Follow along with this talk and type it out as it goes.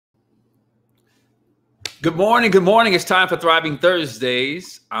Good morning. Good morning. It's time for Thriving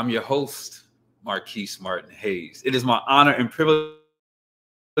Thursdays. I'm your host, Marquise Martin Hayes. It is my honor and privilege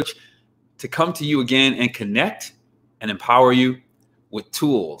to come to you again and connect and empower you with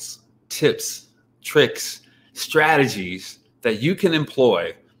tools, tips, tricks, strategies that you can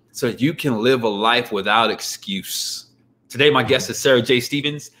employ so that you can live a life without excuse. Today, my guest is Sarah J.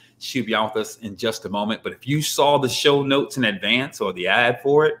 Stevens. She'll be on with us in just a moment. But if you saw the show notes in advance or the ad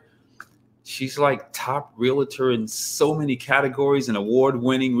for it, she's like top realtor in so many categories, an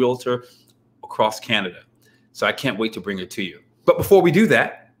award-winning realtor across Canada. So I can't wait to bring her to you. But before we do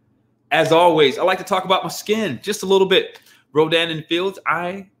that, as always, I like to talk about my skin just a little bit. Rodan & Fields,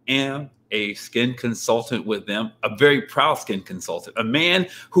 I am a skin consultant with them, a very proud skin consultant, a man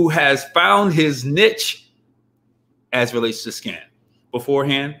who has found his niche as relates to skin.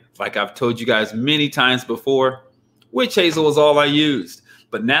 Beforehand, like I've told you guys many times before, witch hazel is all I used.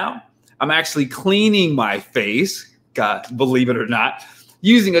 But now I'm actually cleaning my face, God, believe it or not,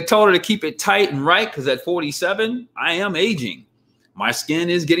 using a toner to keep it tight and right, because at 47, I am aging. My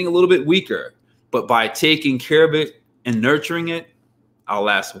skin is getting a little bit weaker, but by taking care of it and nurturing it, I'll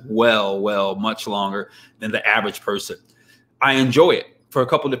last well, much longer than the average person. I enjoy it for a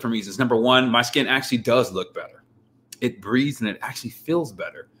couple of different reasons. Number one, my skin actually does look better. It breathes and it actually feels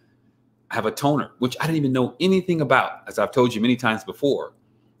better. I have a toner, which I didn't even know anything about, as I've told you many times before,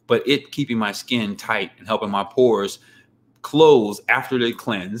 but it keeping my skin tight and helping my pores close after they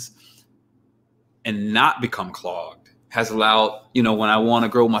cleanse and not become clogged has allowed, when I want to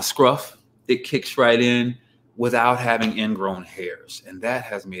grow my scruff, it kicks right in without having ingrown hairs. And that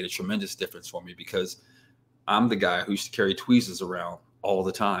has made a tremendous difference for me because I'm the guy who used to carry tweezers around all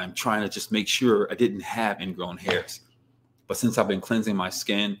the time, trying to just make sure I didn't have ingrown hairs. But since I've been cleansing my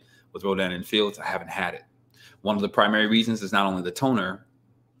skin with Rodan & Fields, I haven't had it. One of the primary reasons is not only the toner,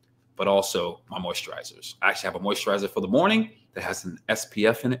 but also my moisturizers. I actually have a moisturizer for the morning that has an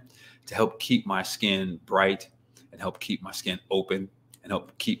SPF in it to help keep my skin bright and help keep my skin open and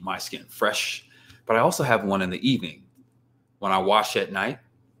help keep my skin fresh. But I also have one in the evening. When I wash at night,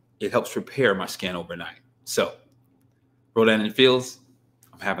 it helps repair my skin overnight. So Rodan & Fields,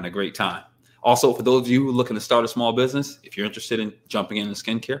 I'm having a great time. Also, for those of you who are looking to start a small business, if you're interested in jumping into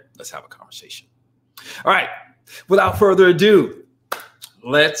skincare, let's have a conversation. All right, without further ado,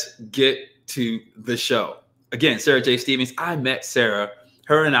 let's get to the show. Again, Sarah J. Stevens, I met Sarah.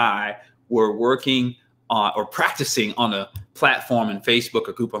 Her and I were working on or practicing on a platform in Facebook,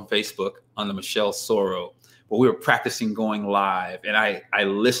 a group on Facebook under Michelle Soro, where we were practicing going live. And I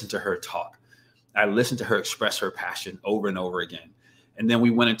listened to her talk. I listened to her express her passion over and over again. And then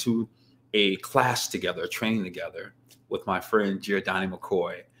we went into a class together, a training together with my friend Giordani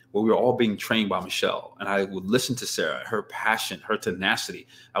McCoy, where we were all being trained by Michelle. And I would listen to Sarah, her passion, her tenacity.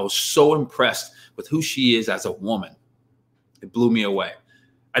 I was so impressed with who she is as a woman. It blew me away.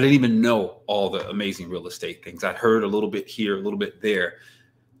 I didn't even know all the amazing real estate things. I'd heard a little bit here, a little bit there.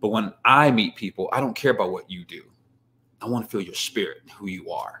 But when I meet people, I don't care about what you do. I want to feel your spirit, who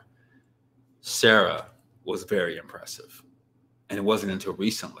you are. Sarah was very impressive. And it wasn't until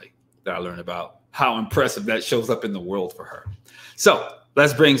recently that I learned about how impressive that shows up in the world for her. So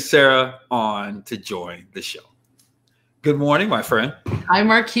let's bring Sarah on to join the show. Good morning, my friend. Hi,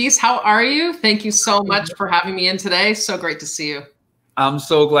 Marquise. How are you? Thank you so much for having me in today. So great to see you. I'm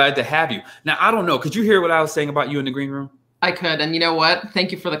so glad to have you. Now, I don't know. Could you hear what I was saying about you in the green room? I could. And you know what?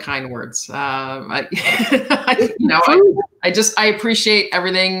 Thank you for the kind words. I appreciate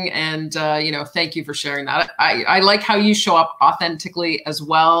everything. And, thank you for sharing that. I like how you show up authentically as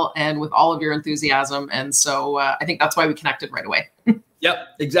well and with all of your enthusiasm. And so I think that's why we connected right away. Yep,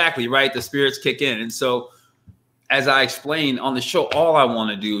 exactly. Right. The spirits kick in. And so as I explained on the show, all I want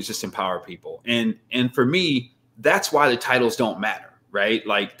to do is just empower people. And for me, that's why the titles don't matter. Right.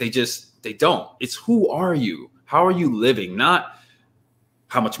 Like they don't. It's who are you? How are you living? Not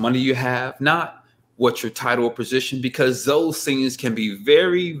how much money you have, not what your title or position, because those things can be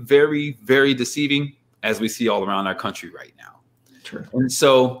very, very, very deceiving, as we see all around our country right now. True. And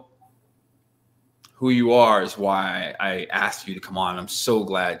so who you are is why I asked you to come on. I'm so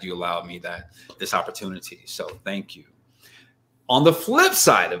glad you allowed me this opportunity. So thank you. On the flip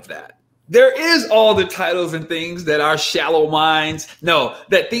side of that, there is all the titles and things that our shallow minds know,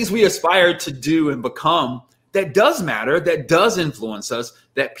 that things we aspire to do and become, that does matter, that does influence us,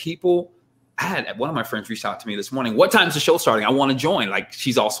 that people had. One of my friends reached out to me this morning. What time's the show starting? I want to join. Like,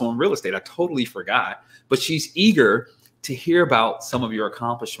 she's also in real estate. I totally forgot, but she's eager to hear about some of your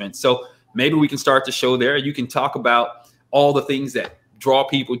accomplishments. So maybe we can start the show there. You can talk about all the things that draw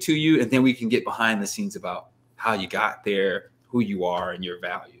people to you, and then we can get behind the scenes about how you got there, who you are and your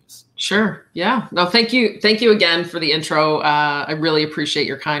values. Sure. Yeah. No, thank you. Thank you again for the intro. I really appreciate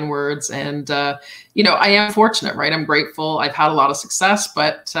your kind words. And, you know, I am fortunate, right? I'm grateful. I've had a lot of success,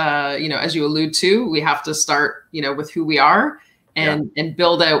 but, you know, as you allude to, we have to start, you know, with who we are and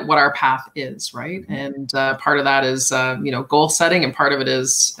build out what our path is, right? And part of that is, you know, goal setting, and part of it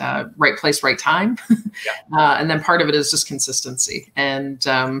is right place, right time. And then part of it is just consistency. And,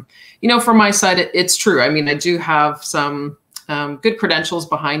 you know, from my side, it's true. I mean, I do have some good credentials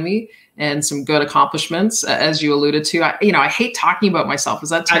behind me and some good accomplishments, as you alluded to. You know, I hate talking about myself. Is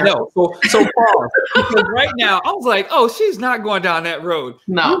that terrible? I know. So Paul, because right now I was like, oh, she's not going down that road.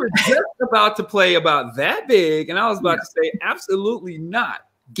 No. You were just about to play about that big, and I was about to say, absolutely not.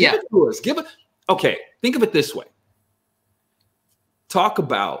 Give it to us. Give it. Okay, think of it this way. Talk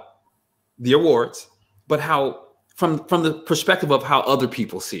about the awards, but how from the perspective of how other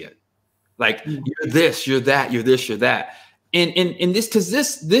people see it. Like, you're this, you're that, you're this, you're that. And this,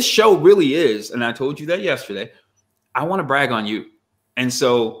 because this show really is, and I told you that yesterday, I want to brag on you. And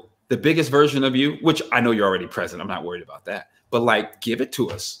so the biggest version of you, which I know you're already present, I'm not worried about that, but like, give it to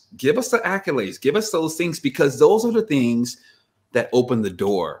us. Give us the accolades, give us those things, because those are the things that open the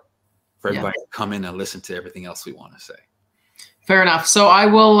door for everybody to come in and listen to everything else we want to say. Fair enough. So I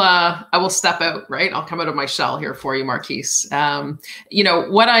will step out, right? I'll come out of my shell here for you, Marquise. You know,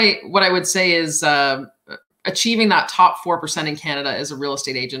 what I would say is, achieving that top 4% in Canada as a real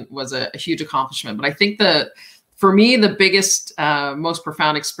estate agent was a huge accomplishment. But I think for me, the biggest, most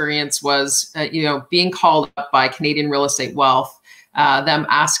profound experience was, you know, being called up by Canadian Real Estate Wealth, them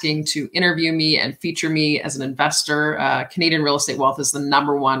asking to interview me and feature me as an investor. Canadian Real Estate Wealth is the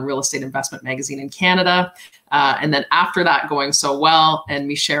 #1 real estate investment magazine in Canada. And then after that going so well, and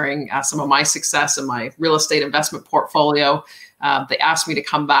me sharing some of my success in my real estate investment portfolio, they asked me to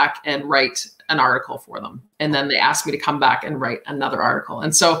come back and write an article for them. And then they asked me to come back and write another article.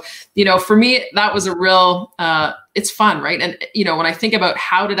 And so, you know, for me, that was a real, it's fun, right? And, you know, when I think about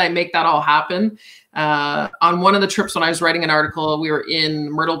how did I make that all happen, on one of the trips when I was writing an article, we were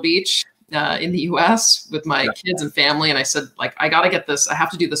in Myrtle Beach, in the US with my kids and family. And I said, like, I got to get this, I have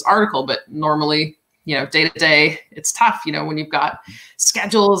to do this article, but normally, you know, day to day, it's tough, you know, when you've got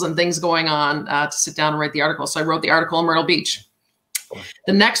schedules and things going on, to sit down and write the article. So I wrote the article in Myrtle Beach.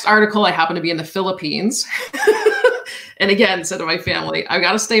 The next article, I happened to be in the Philippines. And again, said to my family, I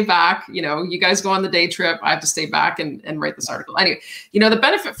got to stay back. You know, you guys go on the day trip. I have to stay back and write this article. Anyway, you know, the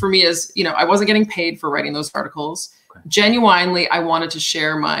benefit for me is, you know, I wasn't getting paid for writing those articles. Okay. Genuinely, I wanted to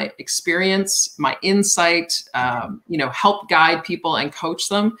share my experience, my insight, you know, help guide people and coach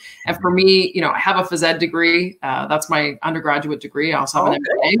them. And for me, you know, I have a phys ed degree. That's my undergraduate degree. I also have an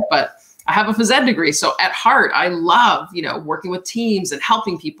MBA, but I have a phys ed degree. So at heart, I love, you know, working with teams and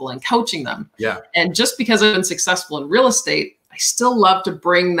helping people and coaching them. Yeah. And just because I've been successful in real estate, I still love to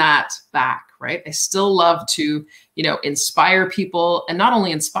bring that back, right? I still love to, you know, inspire people, and not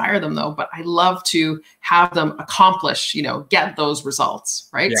only inspire them though, but I love to have them accomplish, you know, get those results,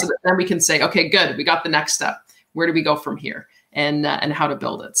 right? Yeah. So that then we can say, okay, good, we got the next step. Where do we go from here? And how to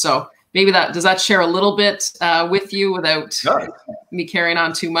build it. So maybe does that share a little bit with you without me carrying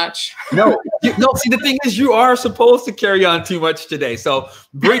on too much? No, see, the thing is, you are supposed to carry on too much today. So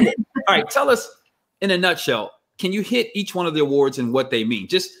bring it. All right, tell us in a nutshell, can you hit each one of the awards and what they mean?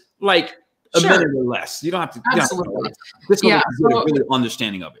 Just like a minute or less. You don't have to. Absolutely. Just get a good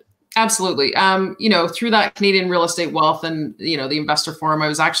understanding of it. Absolutely. You know, through that Canadian Real Estate Wealth and, you know, the Investor Forum, I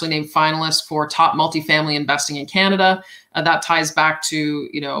was actually named finalist for top multifamily investing in Canada. That ties back to,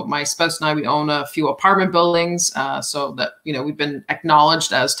 you know, my spouse and I, we own a few apartment buildings. So that, you know, we've been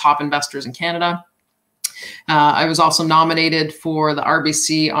acknowledged as top investors in Canada. I was also nominated for the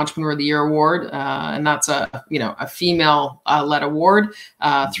RBC Entrepreneur of the Year Award. And that's a female led award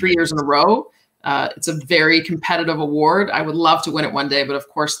 3 years in a row. It's a very competitive award. I would love to win it one day, but of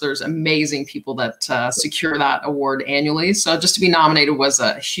course there's amazing people that secure that award annually. So just to be nominated was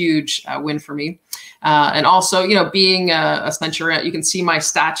a huge win for me. And also, you know, being a Centurion, you can see my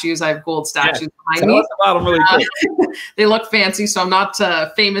statues. I have gold statues behind me. About them really cool. They look fancy, so I'm not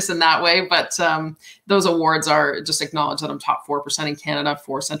famous in that way, but those awards are just acknowledged that I'm top 4% in Canada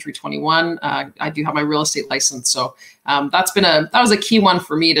for Century 21. I do have my real estate license, so that was a key one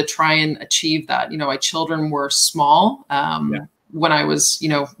for me to try and achieve that. You know, my children were small. When I was, you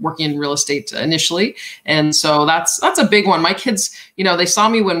know, working in real estate initially. And so that's a big one. My kids, you know, they saw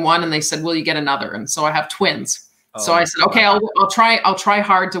me win one and they said, will you get another? And so I have twins. So I said, okay, I'll try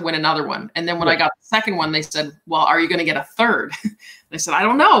hard to win another one. And then when I got the second one, they said, well, are you going to get a third? They said, I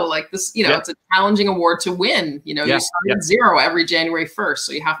don't know, like this, you know, it's a challenging award to win. You know, you start at 0 every January 1st.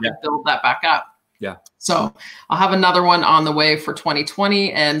 So you have to build that back up. Yeah. So I'll have another one on the way for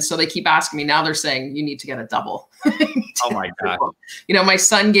 2020. And so they keep asking me now, they're saying you need to get a double. Oh my God. You know, my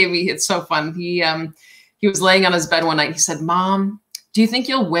son gave me, it's so fun. He was laying on his bed one night. He said, Mom, do you think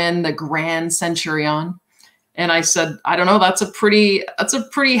you'll win the Grand Centurion? And I said, I don't know. That's a pretty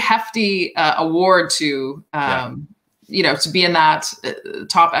hefty award to, you know, to be in that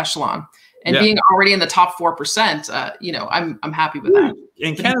top echelon and being already in the top 4%. You know, I'm happy with that.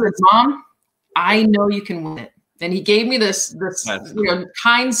 In Canada, Mom, I know you can win it. And he gave me this you know,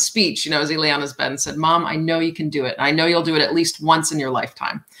 kind speech, you know, as he lay on his bed and said, Mom, I know you can do it. I know you'll do it at least once in your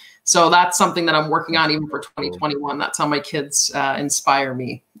lifetime. So that's something that I'm working on even for 2021. That's how my kids inspire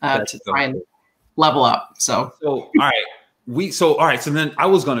me to try and level up. So all right. So then I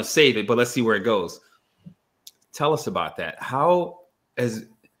was going to save it, but let's see where it goes. Tell us about that.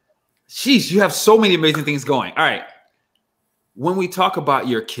 You have so many amazing things going. All right. When we talk about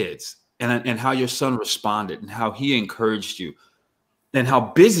your kids and how your son responded and how he encouraged you and how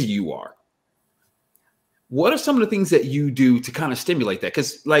busy you are, what are some of the things that you do to kind of stimulate that?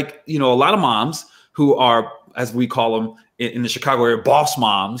 Because, like, you know, a lot of moms who are, as we call them in the Chicago area, boss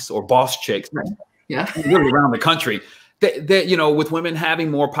moms or boss chicks, really around the country, that, you know, with women having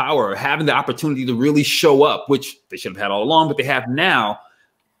more power, having the opportunity to really show up, which they should have had all along, but they have now.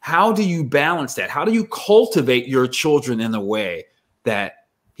 How do you balance that? How do you cultivate your children in a way that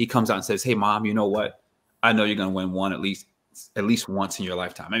he comes out and says, hey, Mom, you know what? I know you're going to win one at least once in your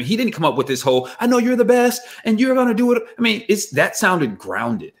lifetime. I mean, he didn't come up with this whole, I know you're the best and you're going to do it. I mean, that sounded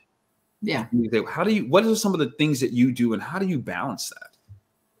grounded. Yeah. What are some of the things that you do and how do you balance that?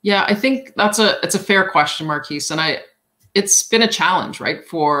 Yeah, I think it's a fair question, Marquise. And it's been a challenge, right?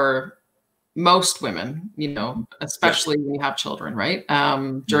 For most women, you know, especially when you have children, right?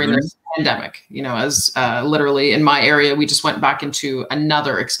 During this pandemic, you know, as literally in my area, we just went back into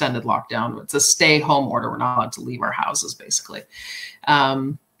another extended lockdown. It's a stay-home order. We're not allowed to leave our houses, basically.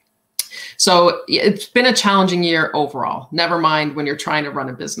 So it's been a challenging year overall. Never mind when you're trying to run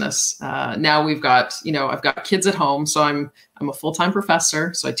a business. Now we've got, you know, I've got kids at home, so I'm a full-time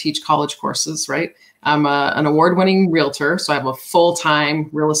professor, so I teach college courses, right? I'm an award-winning realtor, so I have a full-time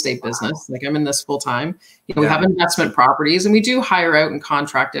real estate business. Like, I'm in this full-time. You know, we have investment properties, and we do hire out and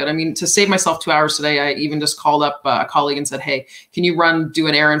contract out. I mean, to save myself 2 hours today, I even just called up a colleague and said, hey, can you do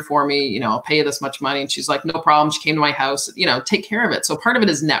an errand for me? You know, I'll pay you this much money. And she's like, no problem. She came to my house, you know, take care of it. So part of it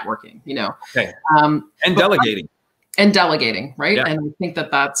is networking, you know. Okay. And delegating. And delegating, right? Yeah. And I think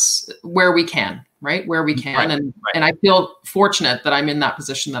that's where we can. Right, where we can. And I feel fortunate that I'm in that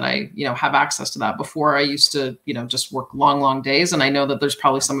position that I, you know, have access to that. Before I used to, you know, just work long days. And I know that there's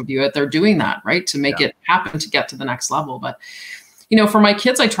probably some of you out there doing that, right, to make it happen, to get to the next level. But, you know, for my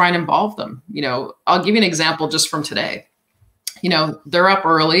kids, I try and involve them. You know, I'll give you an example just from today. You know, they're up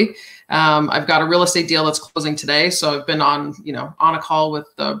early. I've got a real estate deal that's closing today. So I've been on a call with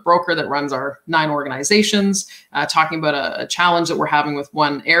the broker that runs our 9 organizations, talking about a challenge that we're having with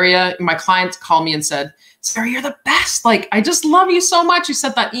one area. My client called me and said, Sarah, you're the best. Like, I just love you so much. You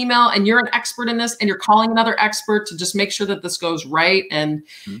sent that email and you're an expert in this and you're calling another expert to just make sure that this goes right. And,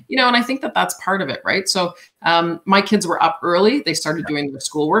 you know, and I think that that's part of it, right? So my kids were up early. They started doing their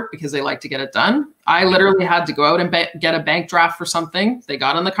schoolwork because they like to get it done. I literally had to go out and get a bank draft for something. They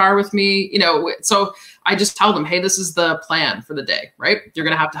got in the car with me, you know, so I just tell them, hey, this is the plan for the day, right? You're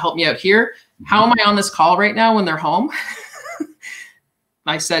going to have to help me out here. How am I on this call right now when they're home?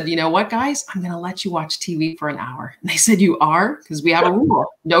 I said, you know what, guys, I'm going to let you watch TV for an hour. And they said, you are? Because we have a rule,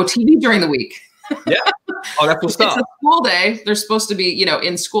 no TV during the week. Yeah. Oh, that's what's up. It's a school day. They're supposed to be, you know,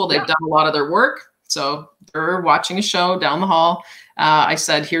 in school. They've done a lot of their work. So they're watching a show down the hall. I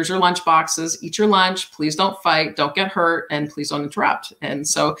said, here's your lunch boxes. Eat your lunch. Please don't fight. Don't get hurt. And please don't interrupt. And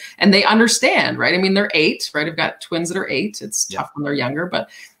so, and they understand, right? I mean, they're 8, right? I've got twins that are 8. It's tough when they're younger,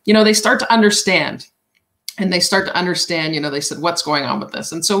 but, you know, they start to understand. And they start to understand, you know, they said, what's going on with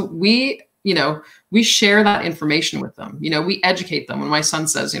this? And so we, you know, we share that information with them. You know, we educate them. When my son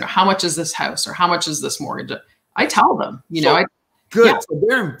says, you know, how much is this house or how much is this mortgage? I tell them, you know, good. Yeah. So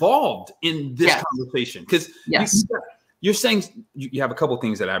they're involved in this conversation because you're saying you have a couple of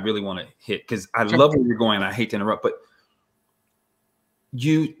things that I really want to hit because I love where you're going. I hate to interrupt, but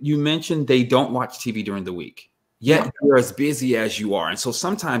you mentioned they don't watch TV during the week, yet you're as busy as you are. And so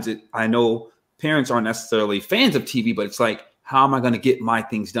sometimes I know parents aren't necessarily fans of TV, but it's like, how am I going to get my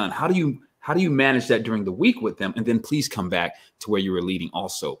things done? How do you manage that during the week with them? And then please come back to where you were leading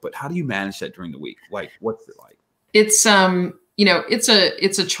also. But how do you manage that during the week? Like, what's it like? It's, you know, it's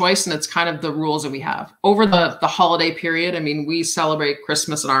a choice, and it's kind of the rules that we have over the holiday period. I mean, we celebrate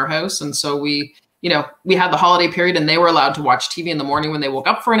Christmas in our house. And so we you know, we had the holiday period and they were allowed to watch TV in the morning when they woke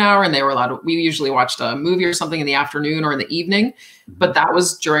up for an hour, and they were allowed to, we usually watched a movie or something in the afternoon or in the evening, but that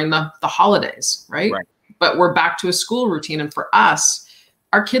was during the holidays, right? But we're back to a school routine. And for us,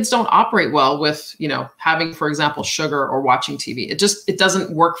 our kids don't operate well with, you know, having, for example, sugar or watching TV. It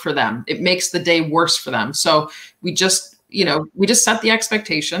doesn't work for them. It makes the day worse for them. So we just, you know, we just set the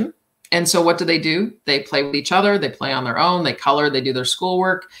expectation. And so what do? They play with each other. They play on their own. They color. They do their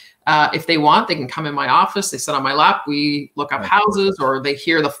schoolwork. If they want, they can come in my office. They sit on my lap. We look up houses, or they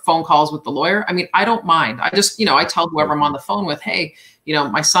hear the phone calls with the lawyer. I mean, I don't mind. I just, you know, I tell whoever I'm on the phone with, hey, you know,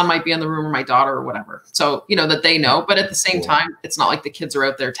 my son might be in the room, or my daughter, or whatever. So, you know, that they know. But at the same time, it's not like the kids are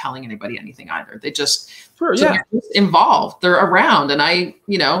out there telling anybody anything either. They just, they're just involved. They're around. And I,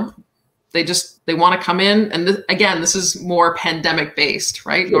 you know, they want to come in. And again, this is more pandemic based,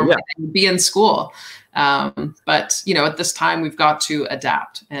 right? Normally they would be in school. But, you know, at this time we've got to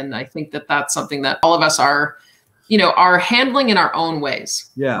adapt. And I think that that's something that all of us are, you know, are handling in our own ways,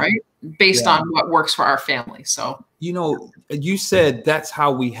 right? Based on what works for our family. So, you know, you said that's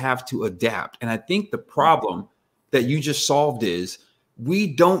how we have to adapt. And I think the problem that you just solved is we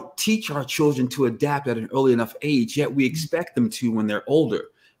don't teach our children to adapt at an early enough age, yet we expect them to when they're older.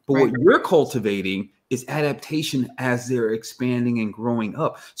 But what you're cultivating is adaptation as they're expanding and growing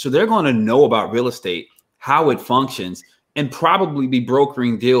up. So they're going to know about real estate, how it functions, and probably be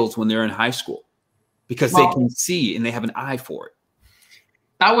brokering deals when they're in high school because they can see and they have an eye for it.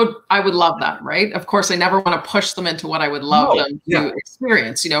 I would love that, right? Of course, I never want to push them into what I would love them to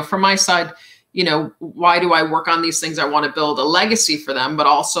experience. You know, from my side, you know, why do I work on these things? I want to build a legacy for them, but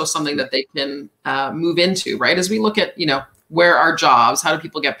also something that they can move into, right? As we look at, you know, where are jobs, how do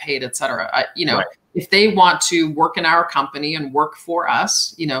people get paid, et cetera. You know, if they want to work in our company and work for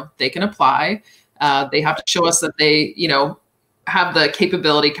us, you know, they can apply. They have to show us that they, you know, have the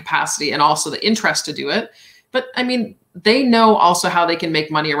capability, capacity, and also the interest to do it. But I mean, they know also how they can make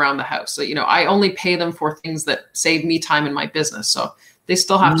money around the house. So, you know, I only pay them for things that save me time in my business. So they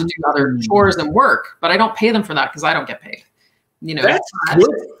still have to do other chores and work, but I don't pay them for that because I don't get paid. You know, that's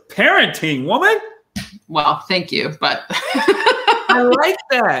good parenting, woman. Well, thank you, but I like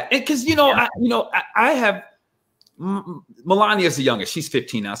that because you know, I have Melania's the youngest; she's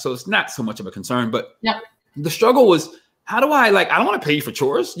 15 now, so it's not so much of a concern. But the struggle was, how do I I don't want to pay you for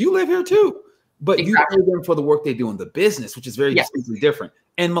chores. You live here too, but you pay them for the work they do in the business, which is very distinctly different.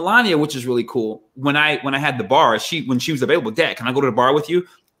 And Melania, which is really cool, when I had the bar, when she was available, Dad, can I go to the bar with you?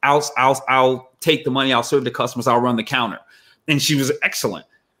 I'll take the money, I'll serve the customers, I'll run the counter, and she was excellent.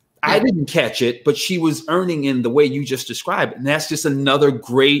 I didn't catch it, but she was earning in the way you just described. And that's just another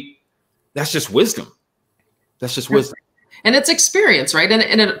great, that's just wisdom. That's just wisdom. And it's experience, right?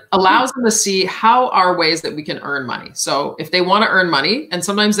 And it allows them to see how are ways that we can earn money. So if they want to earn money, and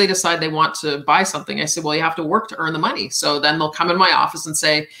sometimes they decide they want to buy something, I say, well, you have to work to earn the money. So then they'll come in my office and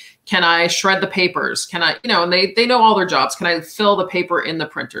say, can I shred the papers? Can I, you know, and they know all their jobs. Can I fill the paper in the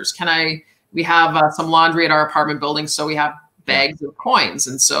printers? We have some laundry at our apartment building. So we have bags of coins,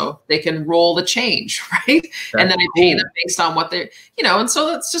 and so they can roll the change, right? And then I pay them based on what they're, you know, and so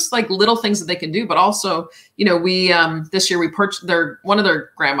that's just like little things that they can do. But also, you know, we this year we purchased one of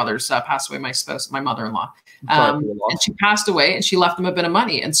their grandmothers passed away, my mother-in-law, and she passed away, and she left them a bit of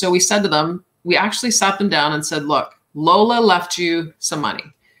money. And so we said to them, we actually sat them down and said, look, Lola left you some money.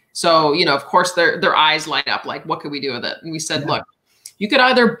 So, you know, of course their eyes light up, like, what could we do with it? And we said, look, you could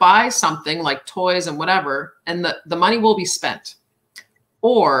either buy something like toys and whatever, and the money will be spent,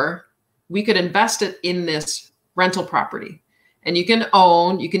 or we could invest it in this rental property. And you can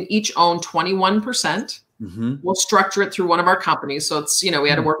each own 21%. We'll structure it through one of our companies. So it's, you know, we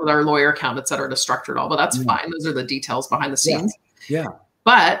had to work with our lawyer, accountant, et cetera, to structure it all, but that's fine. Those are the details behind the scenes.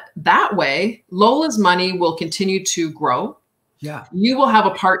 But that way, Lola's money will continue to grow. You will have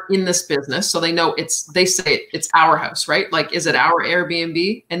a part in this business. So they know they say it's our house, right? Like, is it our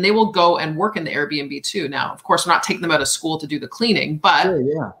Airbnb? And they will go and work in the Airbnb too. Now, of course, we're not taking them out of school to do the cleaning, but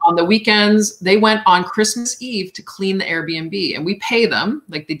on the weekends, they went on Christmas Eve to clean the Airbnb, and we pay them.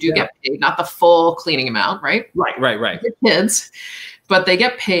 Like, they do get paid, not the full cleaning amount, right? Right. The kids, but they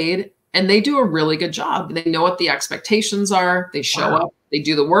get paid, and they do a really good job. They know what the expectations are. They show up. They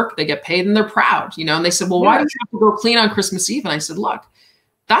do the work, they get paid, and they're proud, you know? And they said, well, why do you have to go clean on Christmas Eve? And I said, look,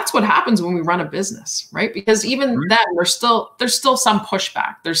 that's what happens when we run a business, right? Because even then there's still some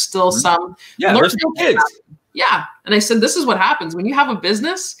pushback. There's still some, there's still kids. And I said, this is what happens when you have a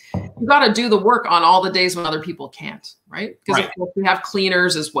business, you got to do the work on all the days when other people can't, right? Because of course we have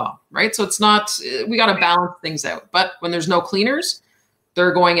cleaners as well, right? So it's not, we got to balance things out. But when there's no cleaners,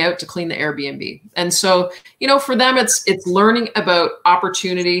 they're going out to clean the Airbnb. And so, you know, for them, it's learning about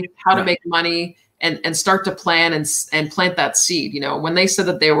opportunity, how to make money, and start to plan and plant that seed. You know, when they said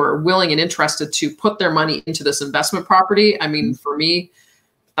that they were willing and interested to put their money into this investment property, I mean, for me,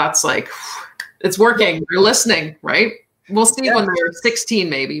 that's like, it's working. They're listening, right? We'll see when they're 16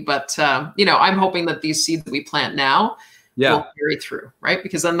 maybe, but you know, I'm hoping that these seeds that we plant now will carry through, right?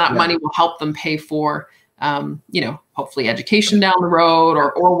 Because then that money will help them pay for, you know, hopefully education down the road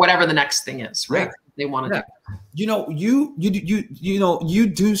or whatever the next thing is, right? They want to do. You know, you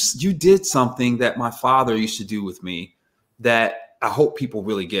did something that my father used to do with me that I hope people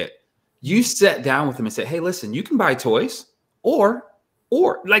really get. You sat down with them and said, hey, listen, you can buy toys or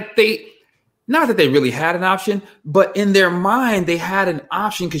like not that they really had an option, but in their mind, they had an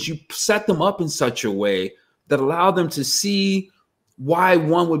option because you set them up in such a way that allowed them to see why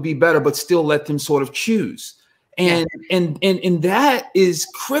one would be better, but still let them sort of choose. And that is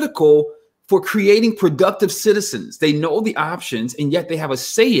critical for creating productive citizens. They know the options and yet they have a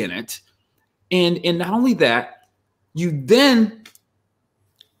say in it. And not only that, you then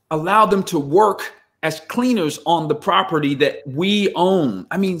allow them to work as cleaners on the property that we own.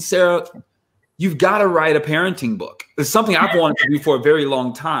 I mean, Sarah, you've got to write a parenting book. It's something I've wanted to do for a very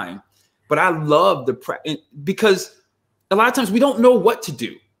long time, but I love because a lot of times we don't know what to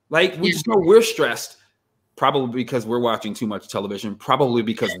do. Like we just know we're stressed, probably because we're watching too much television, probably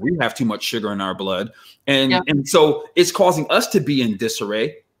because we have too much sugar in our blood. And so it's causing us to be in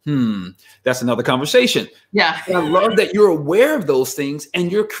disarray. That's another conversation. Yeah. And I love that you're aware of those things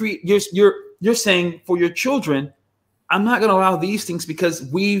and you're saying for your children, I'm not going to allow these things because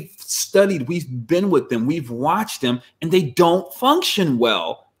we've studied, we've been with them, we've watched them, and they don't function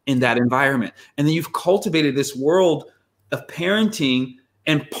well in that environment. And then you've cultivated this world of parenting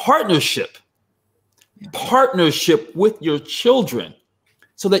and partnership with your children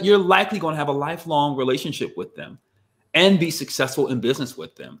so that you're likely going to have a lifelong relationship with them and be successful in business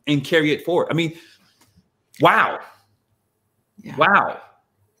with them and carry it forward. I mean, wow. Yeah. Wow.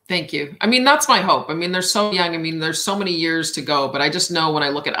 Thank you. I mean, that's my hope. I mean, they're so young. I mean, there's so many years to go, but I just know when I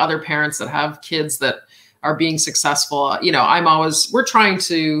look at other parents that have kids that are being successful, you know, we're trying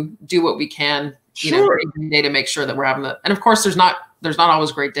to do what we can, you know, every day to make sure that we're having that. And of course, there's not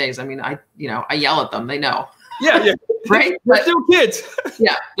always great days. I mean, I yell at them, they know. Yeah. Right. They're still kids.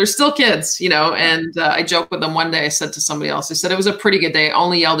 Yeah. They're still kids, you know, and I joked with them one day. I said to somebody else, I said, it was a pretty good day. I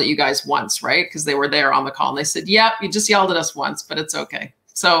only yelled at you guys once, right? Because they were there on the call and they said, yeah, you just yelled at us once, but it's okay.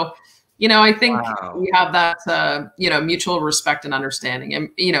 So, you know, I think we have that, you know, mutual respect and understanding. And,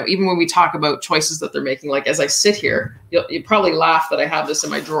 you know, even when we talk about choices that they're making, like as I sit here, you probably laugh that I have this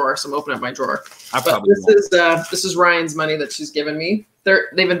in my drawer. So I'm opening up my drawer. But this is Ryan's money that she's given me.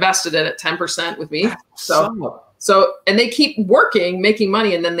 They've invested it at 10% with me. So, and they keep working, making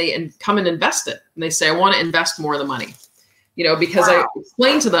money, and then they come and invest it. And they say, I want to invest more of the money. You know, because I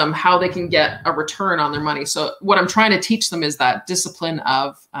explain to them how they can get a return on their money. So what I'm trying to teach them is that discipline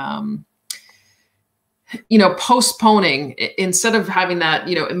of, you know, postponing instead of having that,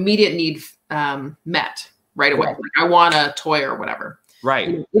 you know, immediate need met right away. Like I want a toy or whatever. Right.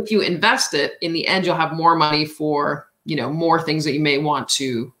 And if you invest it, in the end, you'll have more money for, you know, more things that you may want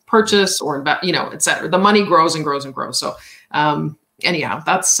to purchase or invest, you know, et cetera. The money grows and grows and grows. So, anyhow,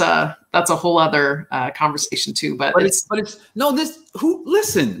 that's a whole other conversation too.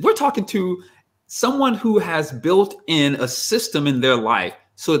 Listen, we're talking to someone who has built in a system in their life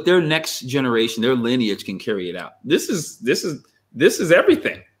so that their next generation, their lineage can carry it out. This is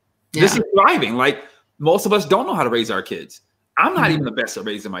everything. Yeah. This is thriving. Like most of us don't know how to raise our kids. I'm not even the best at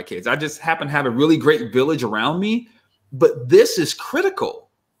raising my kids. I just happen to have a really great village around me, but this is critical.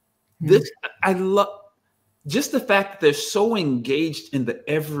 I love just the fact that they're so engaged in the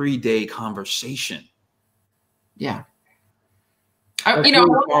everyday conversation. Yeah. You know,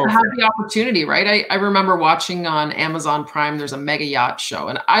 I have the opportunity, right? I remember watching on Amazon Prime, there's a mega yacht show,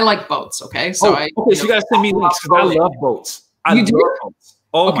 and I like boats. Okay. So so you guys send me links because I love boats. You do? Boats.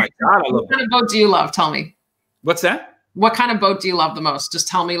 Oh my God. I love What kind of boat do you love? Tell me. What's that? What kind of boat do you love the most? Just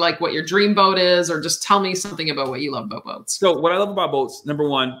tell me like what your dream boat is, or just tell me something about what you love about boats. So what I love about boats, number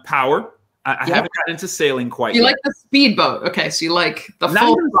one, power. I haven't gotten into sailing quite yet. You like the speedboat. Okay. So you like the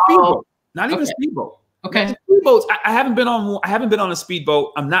full speedboat. Not even a speedboat. Okay. Speedboats. I haven't been on a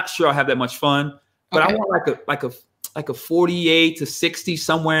speedboat. I'm not sure I'll have that much fun, but I want like a 48 to 60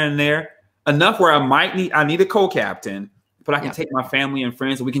 somewhere in there. Enough where I need a co-captain, but I can take my family and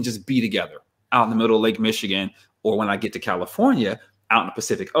friends and we can just be together out in the middle of Lake Michigan, or when I get to California, out in the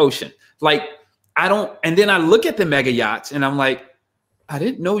Pacific Ocean. Like and then I look at the mega yachts and I'm like, I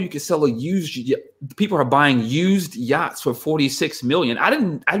didn't know you could sell a used. People are buying used yachts for $46 million.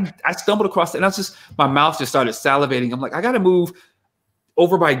 I stumbled across that, and my mouth just started salivating. I'm like, I got to move.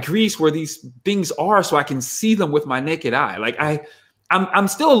 over by Greece where these things are so I can see them with my naked eye. Like I'm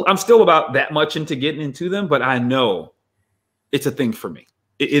still about that much into getting into them, but I know it's a thing for me.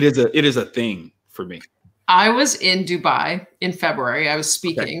 It is a thing for me. I was in Dubai in February. I was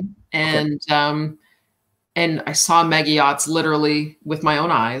speaking, and I saw mega yachts literally with my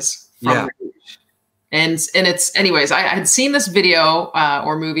own eyes from the beach. And it's, anyways, I had seen this video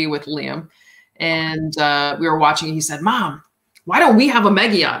or movie with Liam, and we were watching, and he said, "Mom, why don't we have a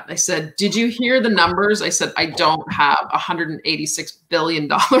mega yacht?" I said, "Did you hear the numbers?" I said, "I don't have $186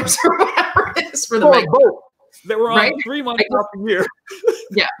 billion or whatever it is for the mega boat that we're on 3 months out the year."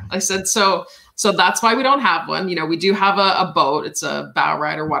 Yeah, I said, so that's why we don't have one. You know, we do have a boat. It's a bow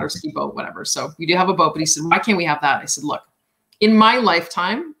rider, water ski boat, whatever. So we do have a boat. But he said, "Why can't we have that?" I said, "Look, in my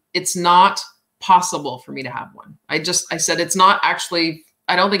lifetime, it's not possible for me to have one." I said, it's not actually,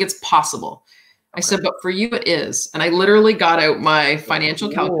 I don't think it's possible. I said, but for you it is. And I literally got out my financial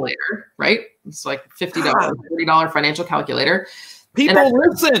calculator, right? It's like $50, $40 financial calculator. People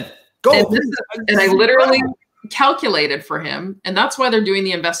listen, go. And I literally calculated for him. And that's why they're doing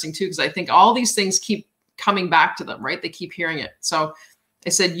the investing too, because I think all these things keep coming back to them, right? They keep hearing it. So I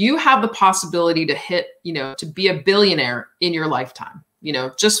said, you have the possibility to hit, you know, to be a billionaire in your lifetime, you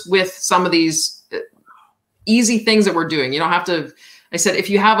know, just with some of these easy things that we're doing. You don't have to, I said, if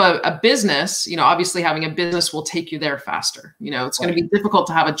you have a business, you know, obviously having a business will take you there faster. You know, it's going to be difficult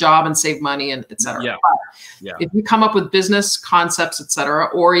to have a job and save money and et cetera. Yeah. But if you come up with business concepts, et cetera,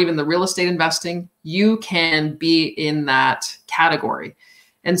 or even the real estate investing, you can be in that category.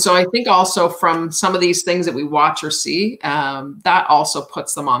 And so I think also from some of these things that we watch or see, that also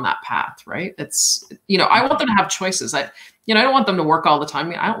puts them on that path, right? It's, you know, I want them to have choices. I don't want them to work all the time. I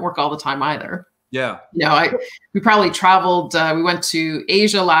mean, I don't work all the time either. Yeah. You know, we probably traveled, we went to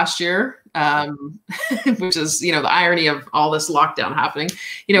Asia last year, which is, you know, the irony of all this lockdown happening.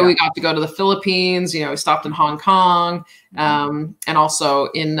 You know, we got to go to the Philippines, you know, we stopped in Hong Kong, and also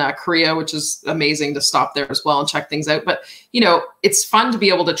in Korea, which is amazing to stop there as well and check things out. But, you know, it's fun to be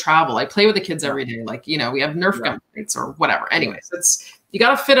able to travel. I play with the kids every day. Like, you know, we have Nerf gun fights or whatever. Anyways, you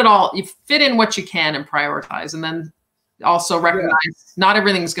got to fit it all. You fit in what you can and prioritize, and then also recognize not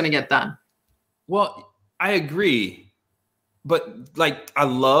everything's going to get done. Well, I agree, but like, I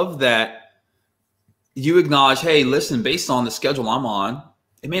love that you acknowledge, hey, listen, based on the schedule I'm on,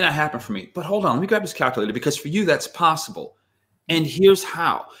 it may not happen for me, but hold on, let me grab this calculator, because for you, that's possible. And here's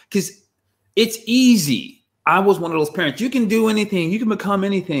how, because it's easy. I was one of those parents. You can do anything. You can become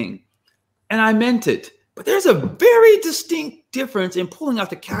anything. And I meant it. But there's a very distinct difference in pulling out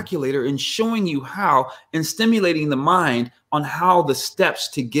the calculator and showing you how and stimulating the mind on how the steps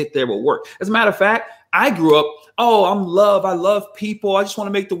to get there will work. As a matter of fact, I grew up, I love people. I just want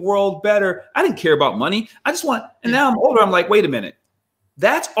to make the world better. I didn't care about money. And now I'm older. I'm like, wait a minute.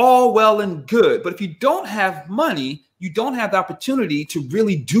 That's all well and good. But if you don't have money, you don't have the opportunity to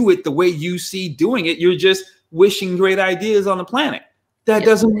really do it the way you see doing it. You're just wishing great ideas on the planet. That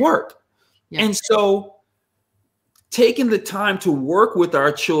doesn't work. Yeah. And so taking the time to work with our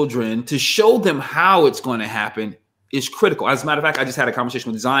children to show them how it's going to happen is critical. As a matter of fact, I just had a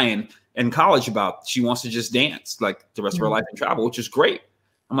conversation with Zion in college about, she wants to just dance like the rest of her life and travel, which is great.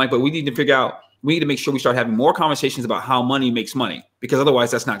 I'm like, but we need to make sure we start having more conversations about how money makes money, because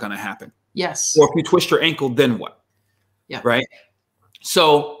otherwise that's not going to happen. Yes. Or if you twist your ankle, then what? Yeah. Right.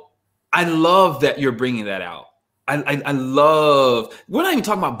 So I love that you're bringing that out. I love, we're not even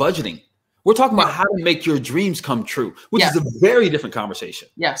talking about budgeting. We're talking about how to make your dreams come true, which is a very different conversation.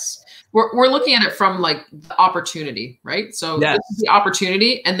 Yes. We're looking at it from like the opportunity, right? So this is the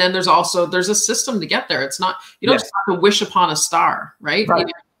opportunity. And then there's a system to get there. It's not, you don't just have to wish upon a star, right?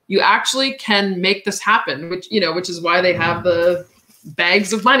 You actually can make this happen, which is why they have the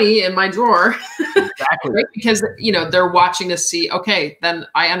bags of money in my drawer. Exactly. Right? Because, they're watching to see, okay, then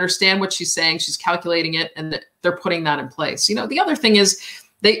I understand what she's saying. She's calculating it, and they're putting that in place. The other thing is,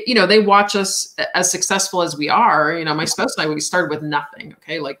 they watch us as successful as we are. My spouse and I, we started with nothing.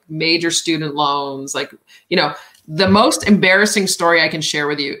 Okay. Like major student loans, the most embarrassing story I can share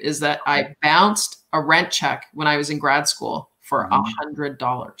with you is that I bounced a rent check when I was in grad school for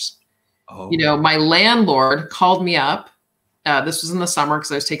 $100. Oh. My landlord called me up. This was in the summer,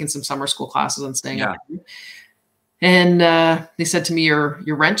 because I was taking some summer school classes and staying at home. And they said to me, your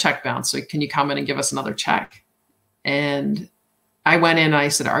rent check bounced. So can you come in and give us another check? And I went in and I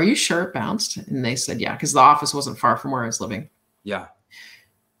said, are you sure it bounced? And they said, yeah, because the office wasn't far from where I was living. Yeah.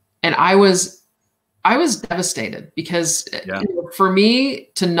 And I was devastated, because for me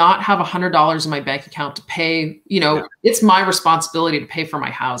to not have $100 in my bank account to pay, it's my responsibility to pay for my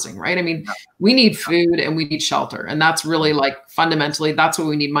housing, right? I mean, we need food and we need shelter. And that's really like fundamentally, that's what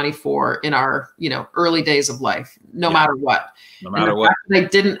we need money for in our, early days of life, no matter what. No matter what. I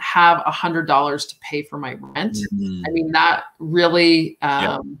didn't have $100 to pay for my rent. I mean, that really,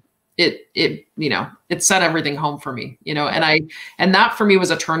 it set everything home for me, and that for me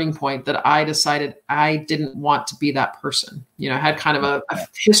was a turning point that I decided I didn't want to be that person. I had kind of a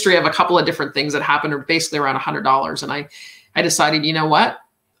history of a couple of different things that happened basically around $100. And I decided, you know what,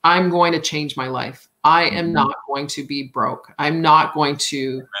 I'm going to change my life. I am not going to be broke. I'm not going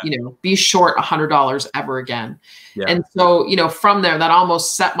to, be short $100 ever again. Yeah. And so, from there, that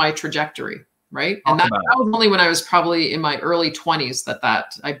almost set my trajectory. Right. And that was only when I was probably in my early 20s that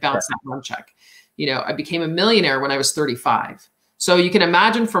I bounced that one check. I became a millionaire when I was 35. So you can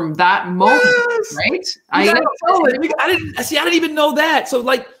imagine from that moment, right? I didn't even know that. So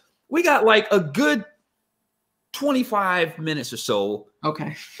like we got like a good 25 minutes or so.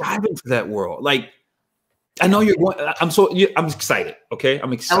 Okay. Driving to that world. Like I know you're going, I'm excited. Okay.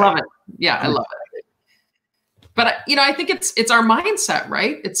 I'm excited. I love it. Yeah, I love it. But, I think it's our mindset,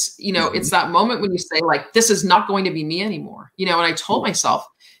 right? It's, it's that moment when you say like, this is not going to be me anymore. And I told myself,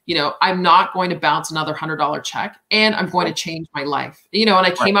 I'm not going to bounce another $100 check and I'm going to change my life. And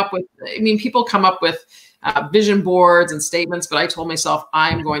I came up with, people come up with vision boards and statements, but I told myself,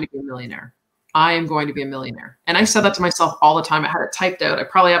 I'm going to be a millionaire. I am going to be a millionaire. And I said that to myself all the time. I had it typed out. I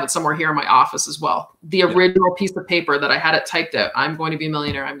probably have it somewhere here in my office as well. The original piece of paper that I had it typed out. I'm going to be a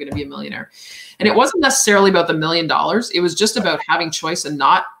millionaire. I'm going to be a millionaire. And it wasn't necessarily about the $1 million. It was just about having choice and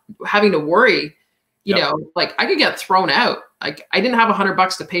not having to worry, like I could get thrown out. Like I didn't have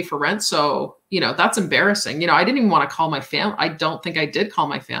 $100 to pay for rent. So, that's embarrassing. I didn't even want to call my family. I don't think I did call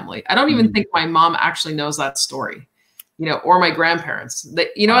my family. I don't even think my mom actually knows that story. Or my grandparents,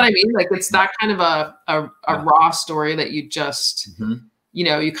 you know what I mean? Like it's that kind of a raw story that you just,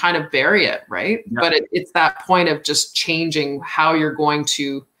 you kind of bury it. Right. Yeah. But it's that point of just changing how you're going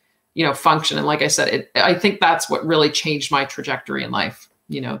to, function. And like I said, I think that's what really changed my trajectory in life.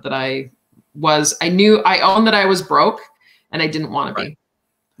 That I owned that I was broke and I didn't want to be.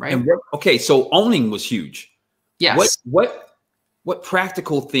 Right. And okay. So owning was huge. Yes. What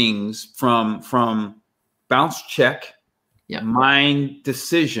practical things from bounce check, mind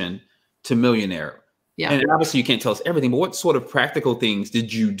decision to millionaire? Yeah. And obviously you can't tell us everything, but what sort of practical things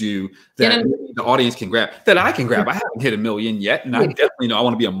did you do that the audience can grab, that I can grab? I haven't hit $1 million yet. And I definitely know I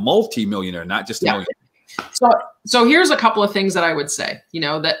want to be a multi-millionaire, not just a million. So here's a couple of things that I would say,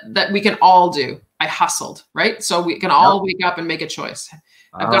 that we can all do. I hustled, right? So we can all wake up and make a choice.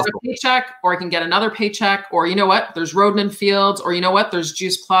 I've got a paycheck, or I can get another paycheck, or there's Rodan Fields, or there's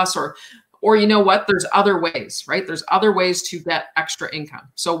Juice Plus, or there's other ways, right? There's other ways to get extra income.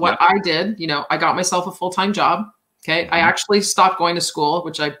 So what I did, I got myself a full-time job. Okay. I actually stopped going to school,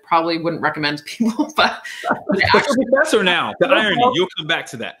 which I probably wouldn't recommend to people, but actually, a professor now, the irony, you'll come back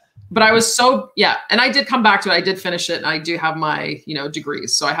to that. But I was and I did come back to it. I did finish it, and I do have my,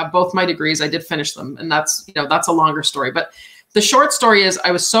 degrees. So I have both my degrees. I did finish them, and that's, that's a longer story. But the short story is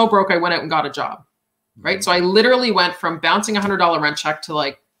I was so broke, I went out and got a job, right? So I literally went from bouncing $100 rent check to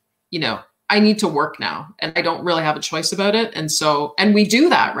like, I need to work now and I don't really have a choice about it. And we do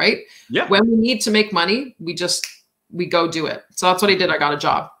that, right? Yeah. When we need to make money, we go do it. So that's what I did. I got a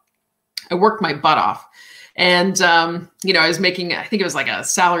job. I worked my butt off. And, I was making, I think it was like a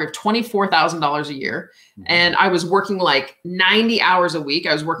salary of $24,000 a year. And I was working like 90 hours a week.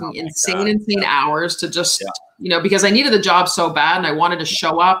 I was working insane hours to just, because I needed the job so bad and I wanted to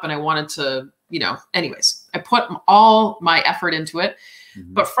show up and I wanted to, anyways, I put all my effort into it.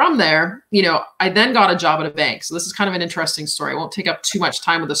 But from there, I then got a job at a bank. So this is kind of an interesting story. I won't take up too much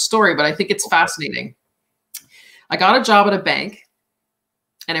time with the story, but I think it's fascinating. I got a job at a bank,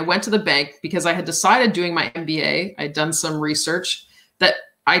 and I went to the bank because I had decided doing my MBA. I'd done some research that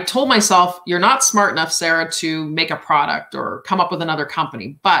I told myself, you're not smart enough, Sarah, to make a product or come up with another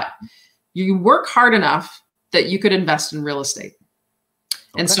company, but you work hard enough that you could invest in real estate.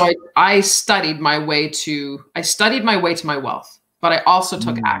 And so I studied my way to my wealth. But I also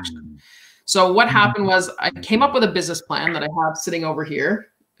took action. So what happened was I came up with a business plan that I have sitting over here,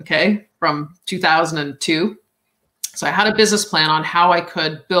 from 2002. So I had a business plan on how I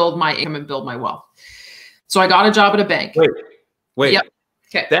could build my income and build my wealth. So I got a job at a bank. Wait. Yep.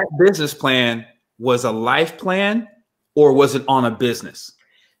 Okay. That business plan was a life plan, or was it on a business?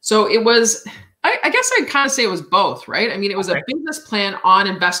 So it was, I guess I'd kind of say it was both, right? I mean, it was a business plan on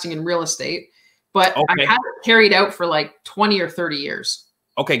investing in real estate. But I had it carried out for like 20 or 30 years.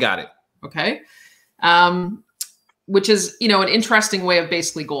 Okay, got it. Okay. which is, you know, an interesting way of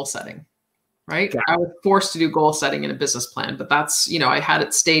basically goal setting, right? I was forced to do goal setting in a business plan, but that's, you know, I had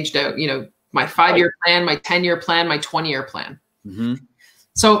it staged out, you know, my 5-year plan, my 10-year plan, my 20-year plan.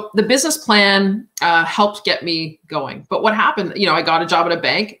 So the business plan helped get me going. But what happened, you know, I got a job at a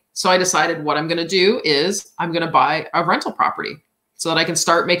bank. So I decided what I'm going to do is I'm going to buy a rental property so that I can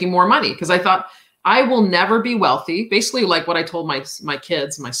start making more money. Because I thought I will never be wealthy. Basically, like what I told my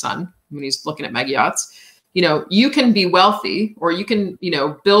kids, my son, when he's looking at mega yachts, you know, you can be wealthy or you can, you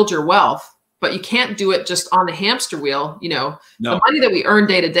know, build your wealth, but you can't do it just on the hamster wheel. You know, the money that we earn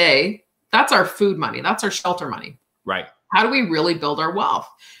day to day, that's our food money. That's our shelter money. Right. How do we really build our wealth?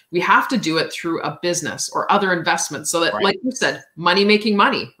 We have to do it through a business or other investments so that, like you said, money making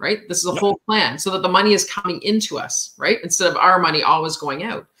money, right? This is a whole plan so that the money is coming into us, right? Instead of our money always going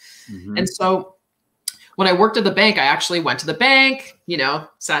out. And so when I worked at the bank, I actually went to the bank, you know,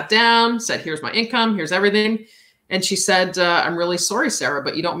 sat down, said, here's my income, here's everything. And she said, I'm really sorry, Sarah,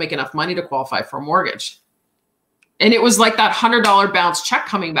 but you don't make enough money to qualify for a mortgage. And it was like that $100 bounce check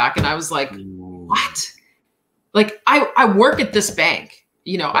coming back. And I was like, what? Like I work at this bank.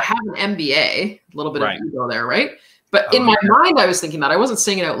 You know, I have an MBA, a little bit of ego there, right? But in my mind, I was thinking that. I wasn't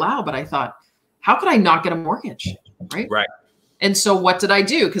saying it out loud, but I thought, how could I not get a mortgage, right? Right. And so what did I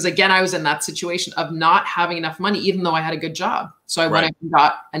do? Because again, I was in that situation of not having enough money, even though I had a good job. So I went and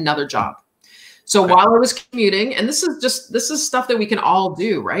got another job. So while I was commuting, and this is stuff that we can all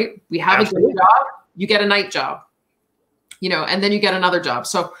do, right? We have a good job, you get a night job, you know, and then you get another job.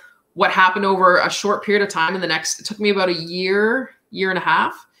 So what happened over a short period of time it took me about a year and a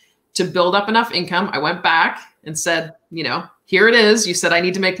half to build up enough income. I went back and said, you know, here it is. You said I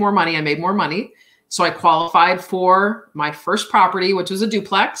need to make more money. I made more money. So I qualified for my first property, which was a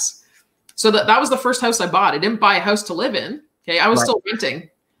duplex. So that was the first house I bought. I didn't buy a house to live in. Okay. I was still renting.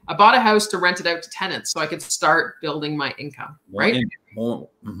 I bought a house to rent it out to tenants so I could start building my income. Right.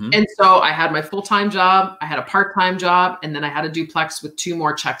 And so I had my full-time job, I had a part-time job, and then I had a duplex with 2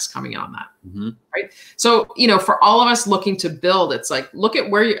 more checks coming in on that. Right. So, you know, for all of us looking to build, it's like, look at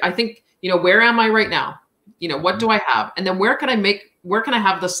where I think, you know, where am I right now? You know, what do I have? And then where can I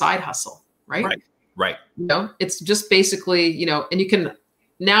have the side hustle? Right. Right. You know, it's just basically, you know, and you can,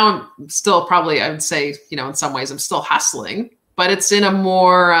 now I'm still probably, I would say, you know, in some ways I'm still hustling, but it's in a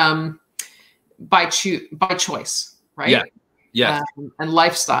more by choice, right? Yeah. Yeah. And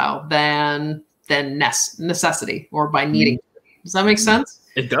lifestyle than necessity or by needing. Does that make sense?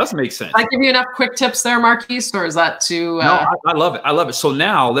 It does make sense. Did I give you enough quick tips there, Marquise, or is that too? No, I love it. I love it. So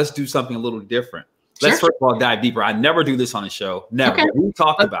now let's do something a little different. Let's first of all dive deeper. I never do this on the show. Never. Okay. We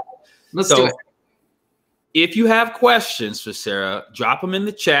talked about it. Let's do it. If you have questions for Sarah, drop them in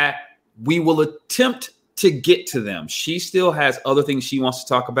the chat. We will attempt to get to them. She still has other things she wants to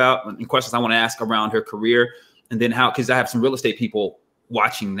talk about and questions I want to ask around her career. And then because I have some real estate people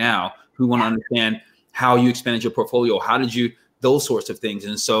watching now who want to understand how you expanded your portfolio. How did you, those sorts of things.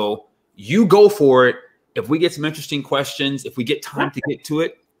 And so you go for it. If we get some interesting questions, if we get time to get to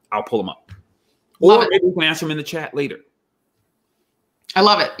it, I'll pull them up. Or maybe we can answer them in the chat later. I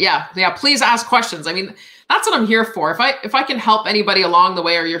love it. Yeah. Yeah. Please ask questions. I mean, that's what I'm here for. If I can help anybody along the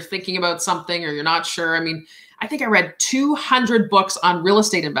way, or you're thinking about something or you're not sure. I mean, I think I read 200 books on real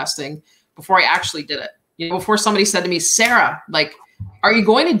estate investing before I actually did it. You know, before somebody said to me, Sarah, like, are you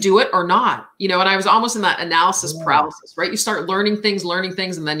going to do it or not? You know, and I was almost in that analysis paralysis, right? You start learning things,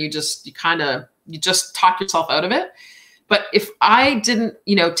 and then you just talk yourself out of it. But if I didn't,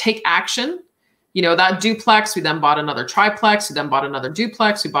 you know, take action, you know, that duplex, we then bought another triplex, we then bought another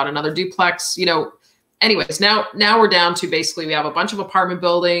duplex, we bought another duplex, you know. Anyways, now we're down to basically we have a bunch of apartment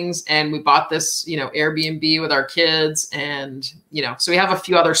buildings, and we bought this, you know, Airbnb with our kids, and, you know, so we have a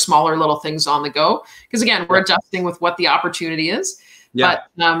few other smaller little things on the go because again, we're adjusting with what the opportunity is. Yeah.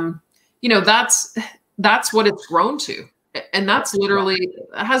 But you know, that's what it's grown to, and that's literally,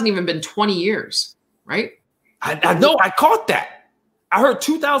 it hasn't even been 20 years, right? I know. I caught that. I heard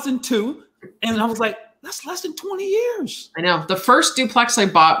 2002, and I was like, that's less than 20 years. I know. The first duplex I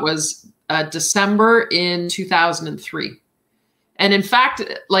bought was December in 2003. And in fact,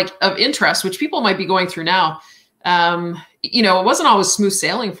 like of interest, which people might be going through now, you know, it wasn't always smooth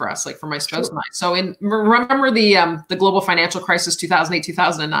sailing for us, like for my spouse and I. So remember the global financial crisis, 2008,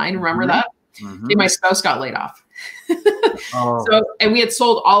 2009, remember that? Mm-hmm. My spouse got laid off. So, and we had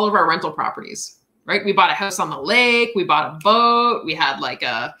sold all of our rental properties, right? We bought a house on the lake. We bought a boat. We had like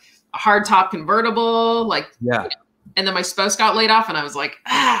a hardtop convertible, like, yeah. And then my spouse got laid off, and I was like,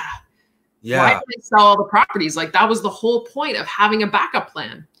 yeah. Why did I sell all the properties? Like that was the whole point of having a backup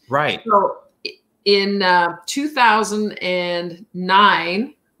plan. Right. So in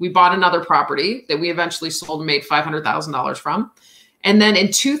 2009, we bought another property that we eventually sold and made $500,000 from. And then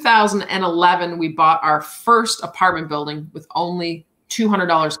in 2011, we bought our first apartment building with only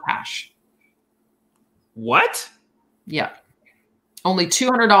 $200 cash. What? Yeah. Only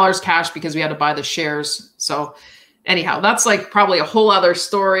 $200 cash because we had to buy the shares. So anyhow, that's like probably a whole other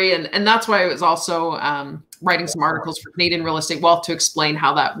story. And that's why I was also writing some articles for Canadian Real Estate Wealth to explain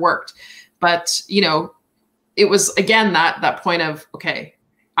how that worked. But, you know, it was, again, that point of, okay,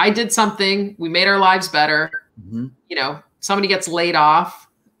 I did something, we made our lives better. Mm-hmm. You know, somebody gets laid off,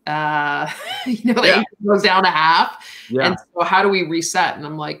 you know, the income goes down to half. Yeah. And so how do we reset? And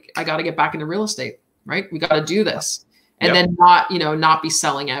I'm like, I got to get back into real estate, right? We got to do this. And then not be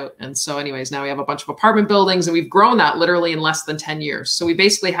selling out. And so anyways, now we have a bunch of apartment buildings and we've grown that literally in less than 10 years. So we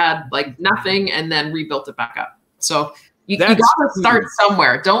basically had like nothing and then rebuilt it back up. So you got to start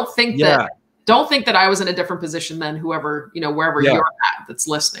somewhere. Don't think that I was in a different position than whoever, you know, wherever you're at that's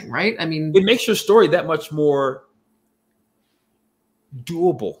listening, right? I mean, it makes your story that much more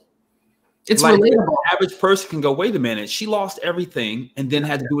doable. It's like relatable. The average person can go, wait a minute, she lost everything and then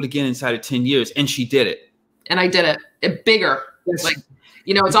had to do it again inside of 10 years. And she did it. And I did it bigger. Yes. Like,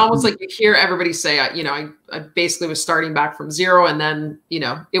 you know, it's almost like you hear everybody say, you know, I basically was starting back from zero and then, you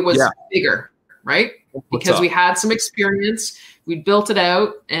know, it was bigger, right? Because we had some experience, we built it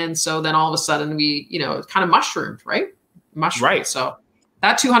out. And so then all of a sudden we, you know, kind of mushroomed, right? Right. So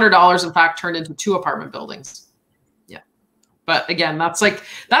that $200 in fact turned into 2 apartment buildings. Yeah. But again, that's a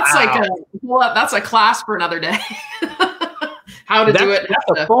class for another day. How to do it.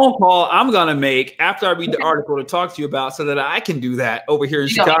 That's a phone call I'm going to make after I read the article to talk to you about so that I can do that over here in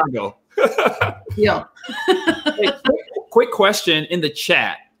Chicago. Yeah. Hey, quick question in the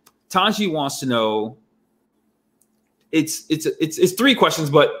chat. Tanji wants to know, it's 3 questions,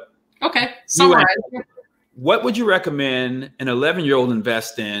 but okay. Summarize. What would you recommend an 11-year-old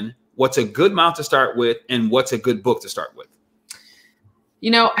invest in? What's a good amount to start with? And what's a good book to start with?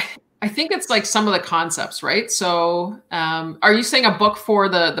 You know, I think it's like some of the concepts, right? So are you saying a book for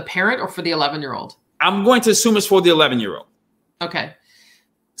the parent or for the 11-year-old? I'm going to assume it's for the 11-year-old. Okay.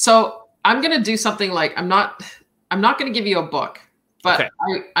 So I'm going to do something like, I'm not going to give you a book, but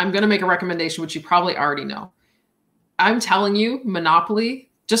I'm going to make a recommendation, which you probably already know. I'm telling you, Monopoly,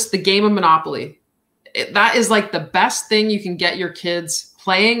 just the game of Monopoly, that is like the best thing you can get your kids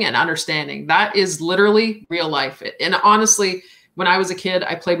playing and understanding. That is literally real life. And honestly, when I was a kid,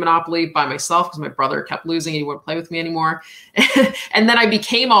 I played Monopoly by myself because my brother kept losing and he wouldn't play with me anymore. And then I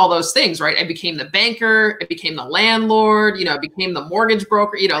became all those things, right? I became the banker, I became the landlord, you know, I became the mortgage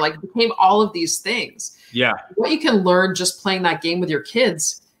broker, you know, like became all of these things. Yeah. What you can learn just playing that game with your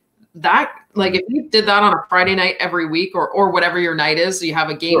kids, that like if you did that on a Friday night every week or whatever your night is, you have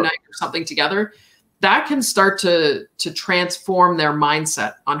a game night or something together, that can start to transform their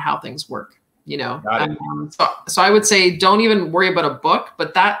mindset on how things work. You know, so I would say don't even worry about a book,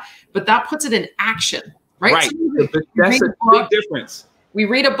 but that puts it in action, right? Right. So that's a big difference. We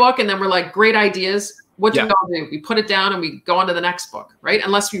read a book and then we're like, great ideas. What do we all do? We put it down and we go on to the next book, right?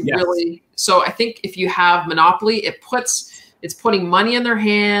 Unless we really. So I think if you have Monopoly, it's putting money in their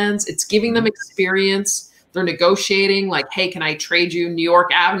hands. It's giving them experience. They're negotiating like, hey, can I trade you New York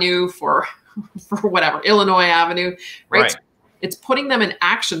Avenue for whatever, Illinois Avenue, right? It's putting them in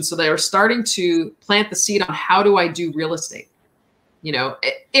action. So they are starting to plant the seed on how do I do real estate? You know,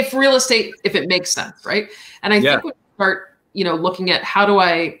 if it makes sense, right? And I think when you start, you know, looking at how do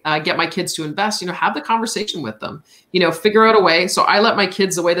I get my kids to invest, you know, have the conversation with them, you know, figure out a way. So I let my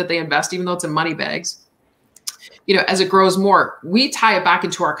kids the way that they invest, even though it's in money bags, you know, as it grows more, we tie it back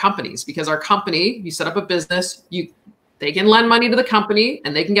into our companies because our company, you set up a business, they can lend money to the company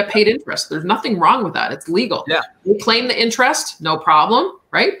and they can get paid interest. There's nothing wrong with that. It's legal. Yeah. You claim the interest, no problem,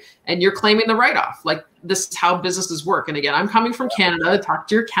 right? And you're claiming the write-off. Like this is how businesses work. And again, I'm coming from Canada, talk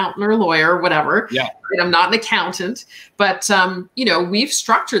to your accountant or lawyer or whatever. Yeah. Right? I'm not an accountant, but you know, we've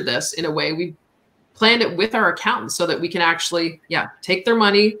structured this in a way, we've planned it with our accountants so that we can actually, take their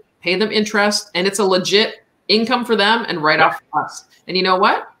money, pay them interest, and it's a legit income for them and write off for us. And you know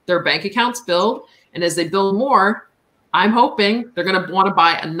what? Their bank accounts build. And as they build more, I'm hoping they're going to want to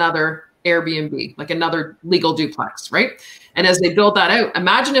buy another Airbnb, like another legal duplex, right? And as they build that out,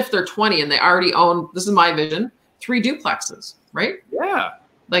 imagine if they're 20 and they already own, this is my vision, 3 duplexes, right? Yeah.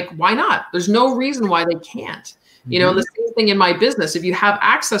 Like, why not? There's no reason why they can't. You know, the same thing in my business. If you have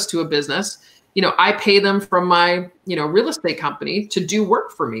access to a business, you know, I pay them from my, you know, real estate company to do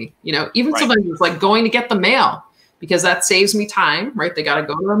work for me. You know, even sometimes it's like going to get the mail because that saves me time, right? They got to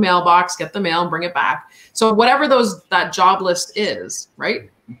go to a mailbox, get the mail and bring it back. So whatever that job list is, right?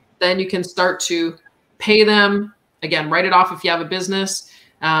 Then you can start to pay them, again, write it off if you have a business.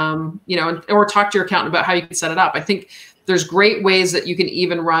 you know, or talk to your accountant about how you can set it up. I think there's great ways that you can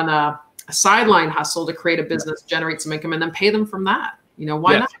even run a sideline hustle to create a business, generate some income, and then pay them from that. You know,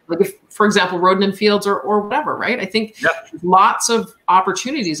 why not? Like if, for example, Roden and Fields or whatever, right? I think lots of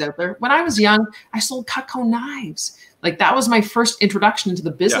opportunities out there. When I was young, I sold Cutco knives. Like that was my first introduction to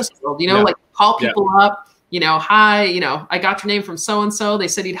the business world, you know, like call people up, you know, hi, you know, I got your name from so-and-so. They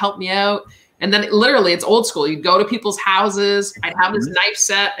said he'd help me out. And then literally it's old school. You'd go to people's houses. I'd have this knife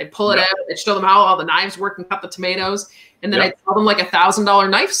set. I'd pull it out. I'd show them how all the knives work and cut the tomatoes. And then I'd sell them like $1,000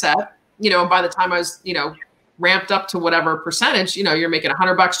 knife set, you know, and by the time I was, you know, ramped up to whatever percentage, you know, you're making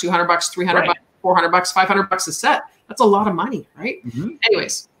 $100, $200, $300, $400, $500 a set. That's a lot of money, right?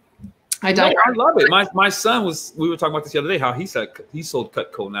 Anyways, I love it. My son we were talking about this the other day, how he sold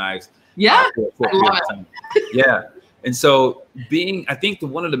Cutco knives. Yeah, I love it. Yeah. And so I think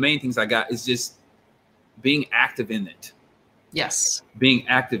one of the main things I got is just being active in it. Yes. Being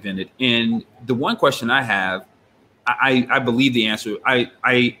active in it. And the one question I have, I believe the answer,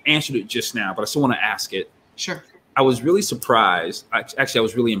 I answered it just now, but I still want to ask it. Sure. I was really surprised. Actually, I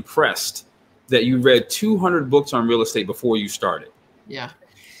was really impressed that you read 200 books on real estate before you started. Yeah.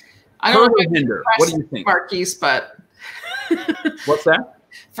 I don't know. What do you think, Marquise, but what's that?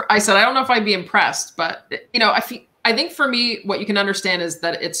 I said, I don't know if I'd be impressed, but you know, I think for me, what you can understand is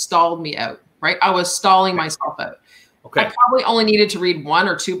that it stalled me out, right? I was stalling myself out. Okay. I probably only needed to read 1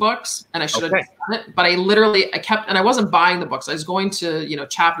 or 2 books and I should have done it, but I wasn't buying the books. I was going to, you know,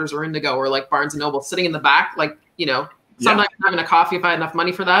 Chapters or Indigo or like Barnes and Noble, sitting in the back, like, you know, sometimes having a coffee if I had enough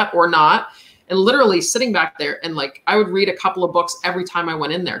money for that or not. And literally sitting back there and like, I would read a couple of books every time I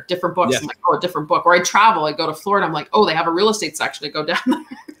went in there, different books. I'm like, oh, a different book. Or I travel, I go to Florida. I'm like, oh, they have a real estate section. I go down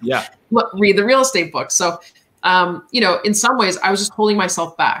there. Read the real estate book. So, you know, in some ways I was just holding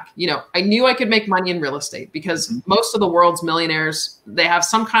myself back. You know, I knew I could make money in real estate because most of the world's millionaires, they have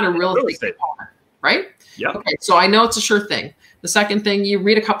some kind of real estate component, right? Yeah. Okay. So I know it's a sure thing. The second thing, you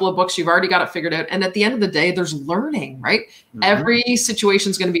read a couple of books, you've already got it figured out. And at the end of the day, there's learning, right? Every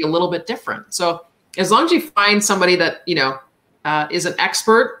situation is going to be a little bit different. So as long as you find somebody that, you know, is an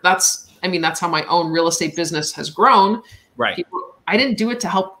expert, that's how my own real estate business has grown. Right. I didn't do it to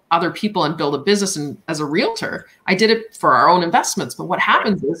help other people and build a business and as a realtor. I did it for our own investments. But what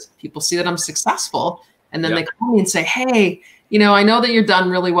happens is people see that I'm successful and then they call me and say, hey, you know, I know that you're done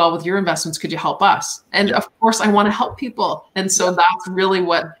really well with your investments. Could you help us? And of course I want to help people. And so that's really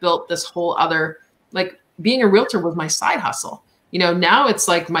what built this whole other, like being a realtor was my side hustle. You know, now it's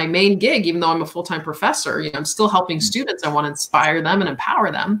like my main gig, even though I'm a full-time professor, you know, I'm still helping students. I want to inspire them and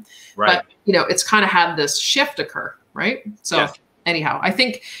empower them. But, you know, it's kind of had this shift occur. Right. So anyhow, I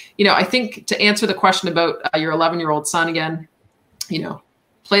think to answer the question about your 11-year-old son again, you know,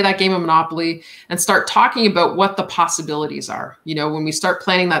 play that game of Monopoly and start talking about what the possibilities are. You know, when we start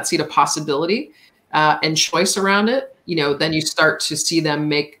planting that seed of possibility and choice around it, you know, then you start to see them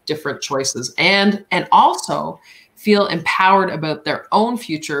make different choices and also feel empowered about their own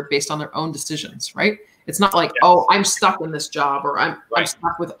future based on their own decisions. Right. It's not like, oh, I'm stuck in this job or I'm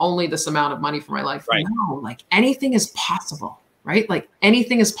stuck with only this amount of money for my life. No, like anything is possible. Right. Like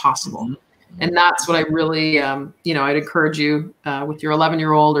anything is possible. And that's what I really, you know, I'd encourage you with your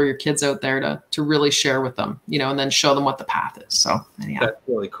 11-year-old or your kids out there to really share with them, you know, and then show them what the path is. So anyhow. That's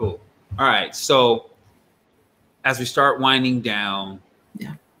really cool. All right. So as we start winding down,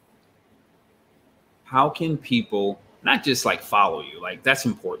 how can people not just like follow you? Like that's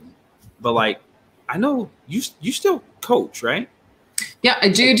important, but like, I know you still coach, right? Yeah, I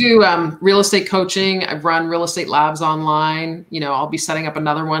do real estate coaching. I've run real estate labs online. You know, I'll be setting up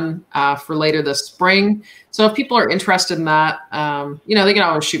another one for later this spring. So if people are interested in that, you know, they can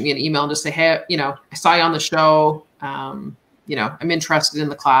always shoot me an email and just say, hey, you know, I saw you on the show. You know, I'm interested in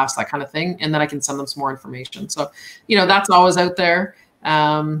the class, that kind of thing. And then I can send them some more information. So, you know, that's always out there.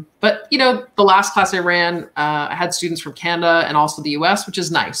 But, you know, the last class I ran, I had students from Canada and also the US, which is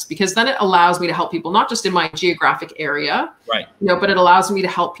nice because then it allows me to help people, not just in my geographic area, you know, but it allows me to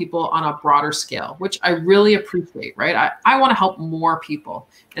help people on a broader scale, which I really appreciate, right? I want to help more people.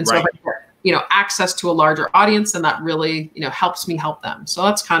 And so if I get, you know, access to a larger audience, then that really, you know, helps me help them. So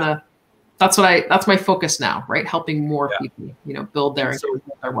that's that's my focus now, right? Helping more people, you know, build their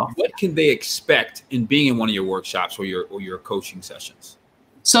wealth. What can they expect in being in one of your workshops or your coaching sessions?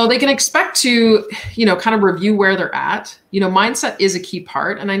 So they can expect to, you know, kind of review where they're at. You know, mindset is a key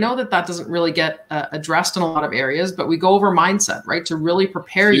part. And I know that doesn't really get addressed in a lot of areas, but we go over mindset, right? To really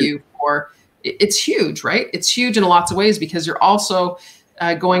prepare you for, it's huge, right? It's huge in lots of ways because you're also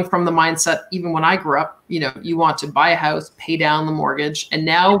going from the mindset, even when I grew up, you know, you want to buy a house, pay down the mortgage. And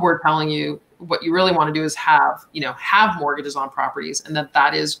now we're telling you, what you really want to do is have, have mortgages on properties, and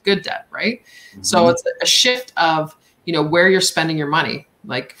that is good debt, right? Mm-hmm. So it's a shift of, where you're spending your money.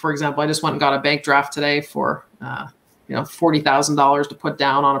 Like, for example, I just went and got a bank draft today for, $40,000 to put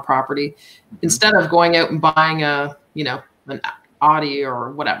down on a property, mm-hmm. instead of going out and buying an Audi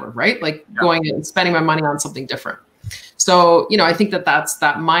or whatever, right? Like going and spending my money on something different. So, I think that's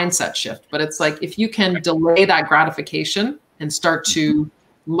that mindset shift, but it's like, if you can delay that gratification and start to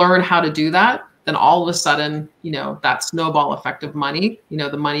learn how to do that, then all of a sudden, that snowball effect of money,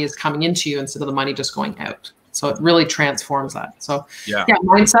 the money is coming into you instead of the money just going out. So it really transforms that. So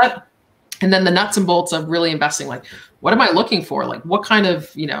mindset. And then the nuts and bolts of really investing, like, what am I looking for? Like, what kind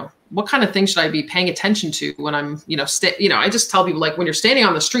of things should I be paying attention to when I'm, I just tell people, like, when you're standing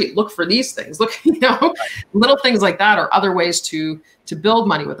on the street, look for these things, look, little things like that, or other ways to build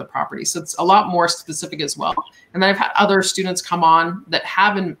money with a property. So it's a lot more specific as well. And then I've had other students come on that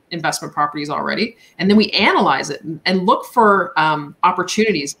have investment properties already. And then we analyze it and look for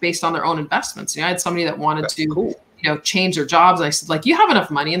opportunities based on their own investments. I had somebody that wanted to change their jobs. And I said, like, you have enough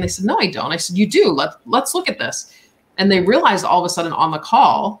money? And they said, no, I don't. I said, you do. Let's look at this. And they realized all of a sudden on the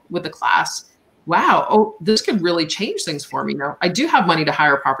call with the class, wow, this could really change things for me. I do have money to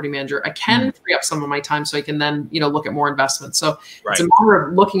hire a property manager. I can free up some of my time so I can then, look at more investments. So it's a matter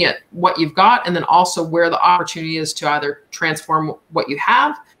of looking at what you've got, and then also where the opportunity is to either transform what you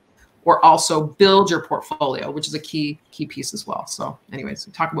have or also build your portfolio, which is a key piece as well. So anyways,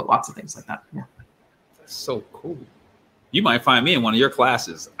 we talk about lots of things like that. Yeah. That's so cool. You might find me in one of your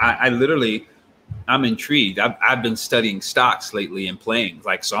classes. I'm intrigued. I've been studying stocks lately and playing,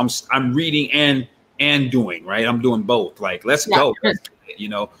 like, so I'm reading and doing, right. I'm doing both. Like, let's go,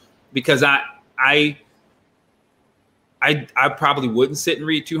 because I probably wouldn't sit and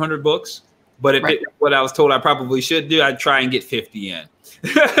read 200 books, but if what I was told I probably should do, I'd try and get 50 in.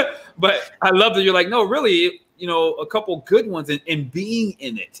 But I love that you're like, no, really, a couple good ones, and being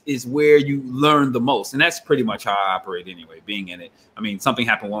in it is where you learn the most. And that's pretty much how I operate anyway, being in it. I mean, something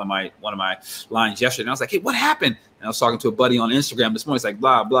happened one of my lines yesterday, and I was like, hey, what happened? And I was talking to a buddy on Instagram this morning. It's like,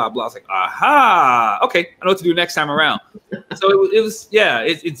 blah, blah, blah. I was like, aha, okay, I know what to do next time around. So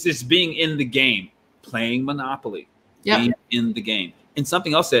it's just being in the game, playing Monopoly, being in the game. And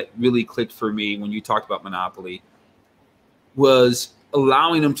something else that really clicked for me when you talked about Monopoly was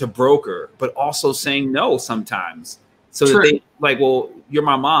allowing them to broker, but also saying no sometimes. So that they like, well, you're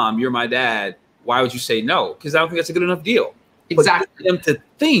my mom, you're my dad. Why would you say no? Because I don't think that's a good enough deal. Exactly. But them to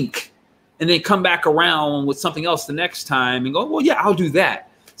think and then come back around with something else the next time and go, well, yeah, I'll do that.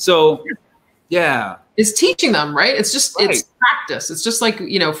 So yeah. It's teaching them, right? It's just, it's practice. It's just like,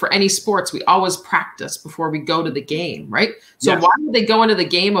 for any sports, we always practice before we go to the game, right? So why would they go into the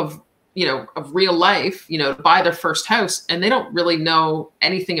game of real life, to buy their first house, and they don't really know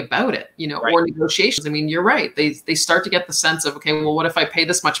anything about it, or negotiations. I mean, you're right. They start to get the sense of, okay, well, what if I pay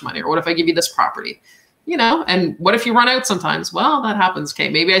this much money, or what if I give you this property, and what if you run out sometimes? Well, that happens. Okay.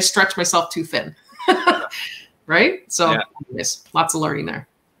 Maybe I stretch myself too thin. Right. So anyways, lots of learning there.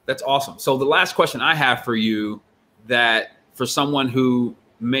 That's awesome. So the last question I have for you, that for someone who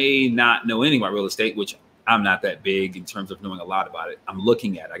may not know anything about real estate, which I'm not that big in terms of knowing a lot about it, I'm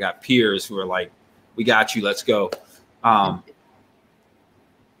looking at, I got peers who are like, we got you, let's go.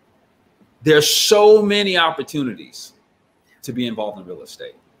 There's so many opportunities to be involved in real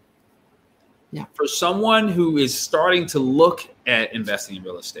estate. Yeah. For someone who is starting to look at investing in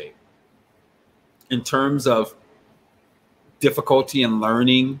real estate, in terms of difficulty in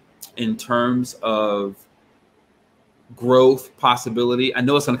learning, in terms of growth possibility, I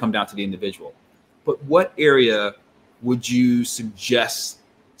know it's going to come down to the individual. But what area would you suggest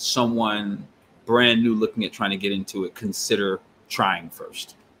someone brand new looking at trying to get into it consider trying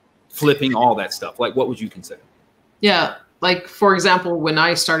first? Flipping, all that stuff. Like, what would you consider? Yeah. Like, for example, when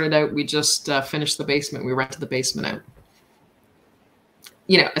I started out, we just finished the basement. We rented the basement out.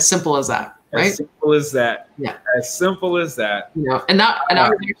 As simple as that. Right? As simple as that. Yeah. As simple as that. And I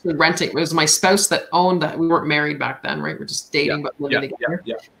was actually renting. It was my spouse that owned that. We weren't married back then, right? We're just dating, but living together.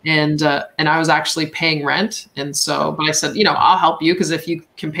 Yeah. And I was actually paying rent. And so, but I said, I'll help you, because if you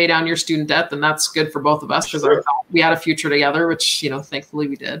can pay down your student debt, then that's good for both of us, because we had a future together, which, thankfully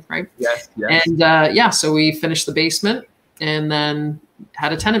we did, right? Yes. And so we finished the basement and then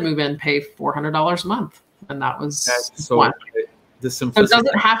had a tenant move in, pay $400 a month. And that was one. So it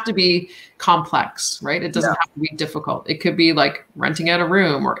doesn't have to be complex, right? It doesn't have to be difficult. It could be like renting out a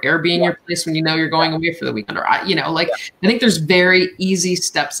room or Airbnb your place when you're going away for the weekend, or I think there's very easy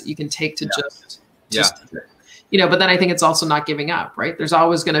steps that you can take to just but then I think it's also not giving up, right? There's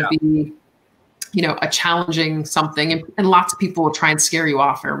always going to be you know, a challenging something, and lots of people will try and scare you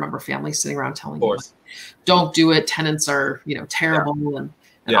off. I remember families sitting around telling you, like, don't do it. Tenants are, you know, terrible.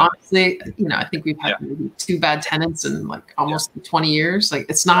 And honestly, you know, I think we've had maybe 2 bad tenants in like almost 20 years. Like,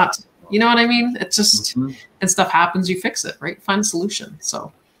 it's not, you know what I mean? It's just, and stuff happens, you fix it, right? Find a solution.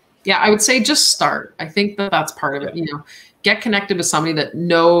 So yeah, I would say just start. I think that that's part of it. You know, get connected with somebody that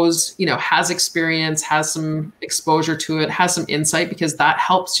knows, you know, has experience, has some exposure to it, has some insight, because that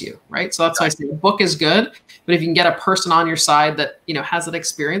helps you, right? So that's why I say the book is good, but if you can get a person on your side that, you know, has that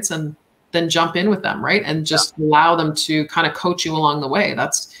experience, and then jump in with them, right? And just allow them to kind of coach you along the way.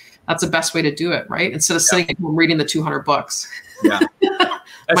 That's the best way to do it, right? Instead of sitting at home reading the 200 books. Yeah.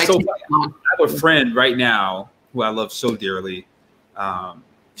 That's so funny. I have a friend right now who I love so dearly.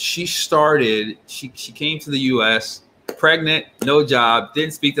 She came to the US, pregnant, no job,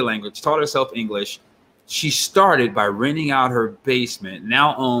 didn't speak the language, taught herself English. She started by renting out her basement,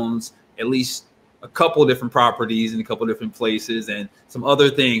 now owns at least a couple different properties in a couple different places and some other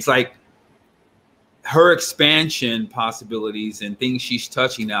things. Like, her expansion possibilities and things she's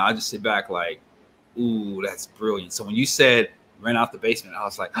touching now, I just sit back like, ooh, that's brilliant. So when you said rent out the basement, I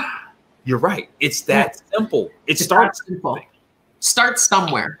was like, you're right. It's that simple. It starts simple. Start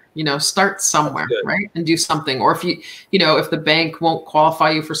somewhere, you know, start somewhere, right? And do something. Or if you know, if the bank won't qualify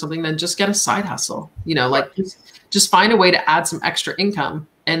you for something, then just get a side hustle, you know, like just find a way to add some extra income,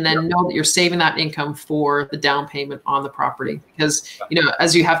 and then know that you're saving that income for the down payment on the property. Because, you know,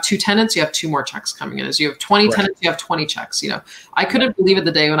 as you have 2 tenants, you have 2 more checks coming in. As you have 20 tenants, you have 20 checks. You know, I couldn't believe it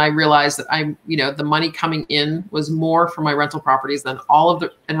the day when I realized that you know, the money coming in was more for my rental properties than all of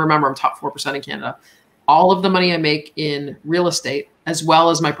the, and remember, I'm top 4% in Canada, all of the money I make in real estate, as well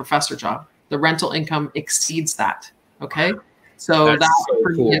as my professor job, the rental income exceeds that. Okay. So that so for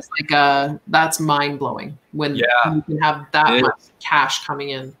me is like that's mind blowing when you can have that much cash coming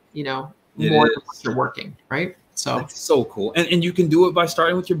in, you know, more than what you're working, right? So that's so cool. And you can do it by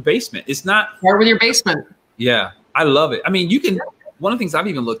starting with your basement. It's not start with your basement. Yeah, I love it. I mean, you can, one of the things I've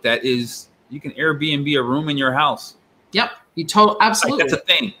even looked at is you can Airbnb a room in your house. Yep. Absolutely. Like, that's a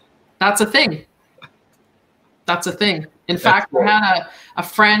thing. That's a thing. That's a thing. In fact, I had a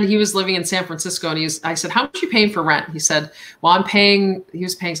friend, he was living in San Francisco, and I said, how much are you paying for rent? He said, well, he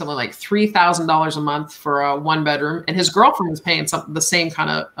was paying something like $3,000 a month for a 1-bedroom, and his girlfriend was paying the same kind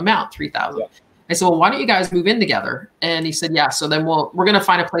of amount, $3,000. Yeah. I said, well, why don't you guys move in together? And he said, yeah. So then we're going to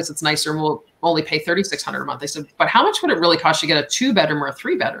find a place that's nicer, and we'll only pay $3,600 a month. I said, but how much would it really cost you to get a 2-bedroom or a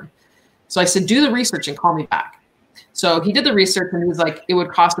 3-bedroom? So I said, do the research and call me back. So he did the research, and he was like, it would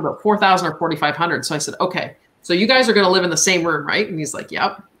cost about $4,000 or $4,500. So I said, okay. So you guys are going to live in the same room, right? And he's like,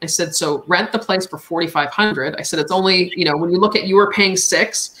 yep. I said, so rent the place for $4,500. I said, it's only, you know, when you look at, you were paying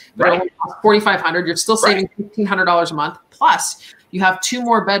 $6,000, but it only cost $4,500. You're still saving $1,500 a month. Plus you have 2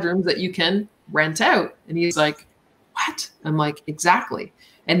 more bedrooms that you can rent out. And he's like, what? I'm like, exactly.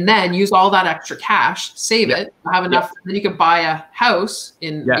 And then use all that extra cash, save it, have enough. Then you could buy a house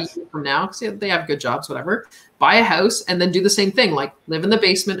in a year from now, because they have good jobs, whatever. Buy a house and then do the same thing, like live in the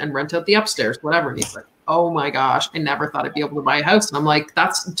basement and rent out the upstairs, whatever. And he's like, oh my gosh, I never thought I'd be able to buy a house. And I'm like,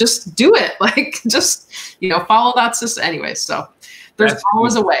 just do it. Like, just, you know, follow that system anyway. So there's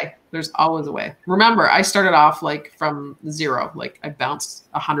always a way. There's always a way. Remember, I started off like from zero, like I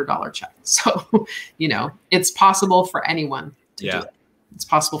bounced $100 check. So, you know, it's possible for anyone to do it. It's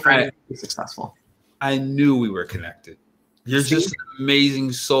possible for anyone to be successful. I knew we were connected. You're just an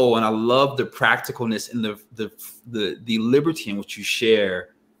amazing soul. And I love the practicalness and the liberty in which you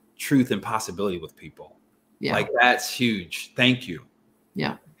share truth and possibility with people. Yeah. Like, that's huge. Thank you.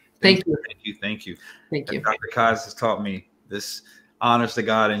 Yeah. Thank you. Thank you. Thank you. Thank you. Dr. Kaz has taught me this honors to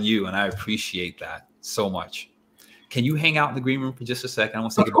God and you, and I appreciate that so much. Can you hang out in the green room for just a second? I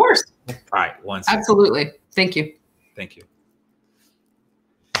want to say of course. All right. One second. Absolutely. Thank you. Thank you.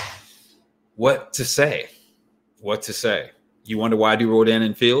 What to say? What to say? You wonder why I do Rodan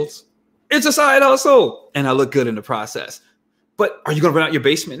and Fields? It's a side hustle, and I look good in the process. But are you going to rent out your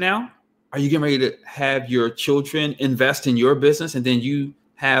basement now? Are you getting ready to have your children invest in your business, and then you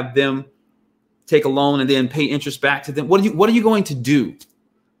have them take a loan and then pay interest back to them? What are you going to do?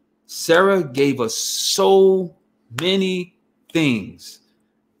 Sarah gave us so many things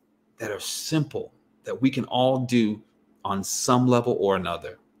that are simple that we can all do on some level or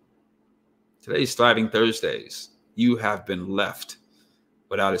another. Today's Thriving Thursdays. You have been left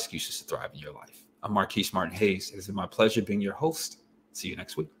without excuses to thrive in your life. I'm Marquise Martin Hayes. It has been my pleasure being your host. See you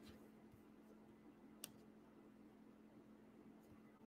next week.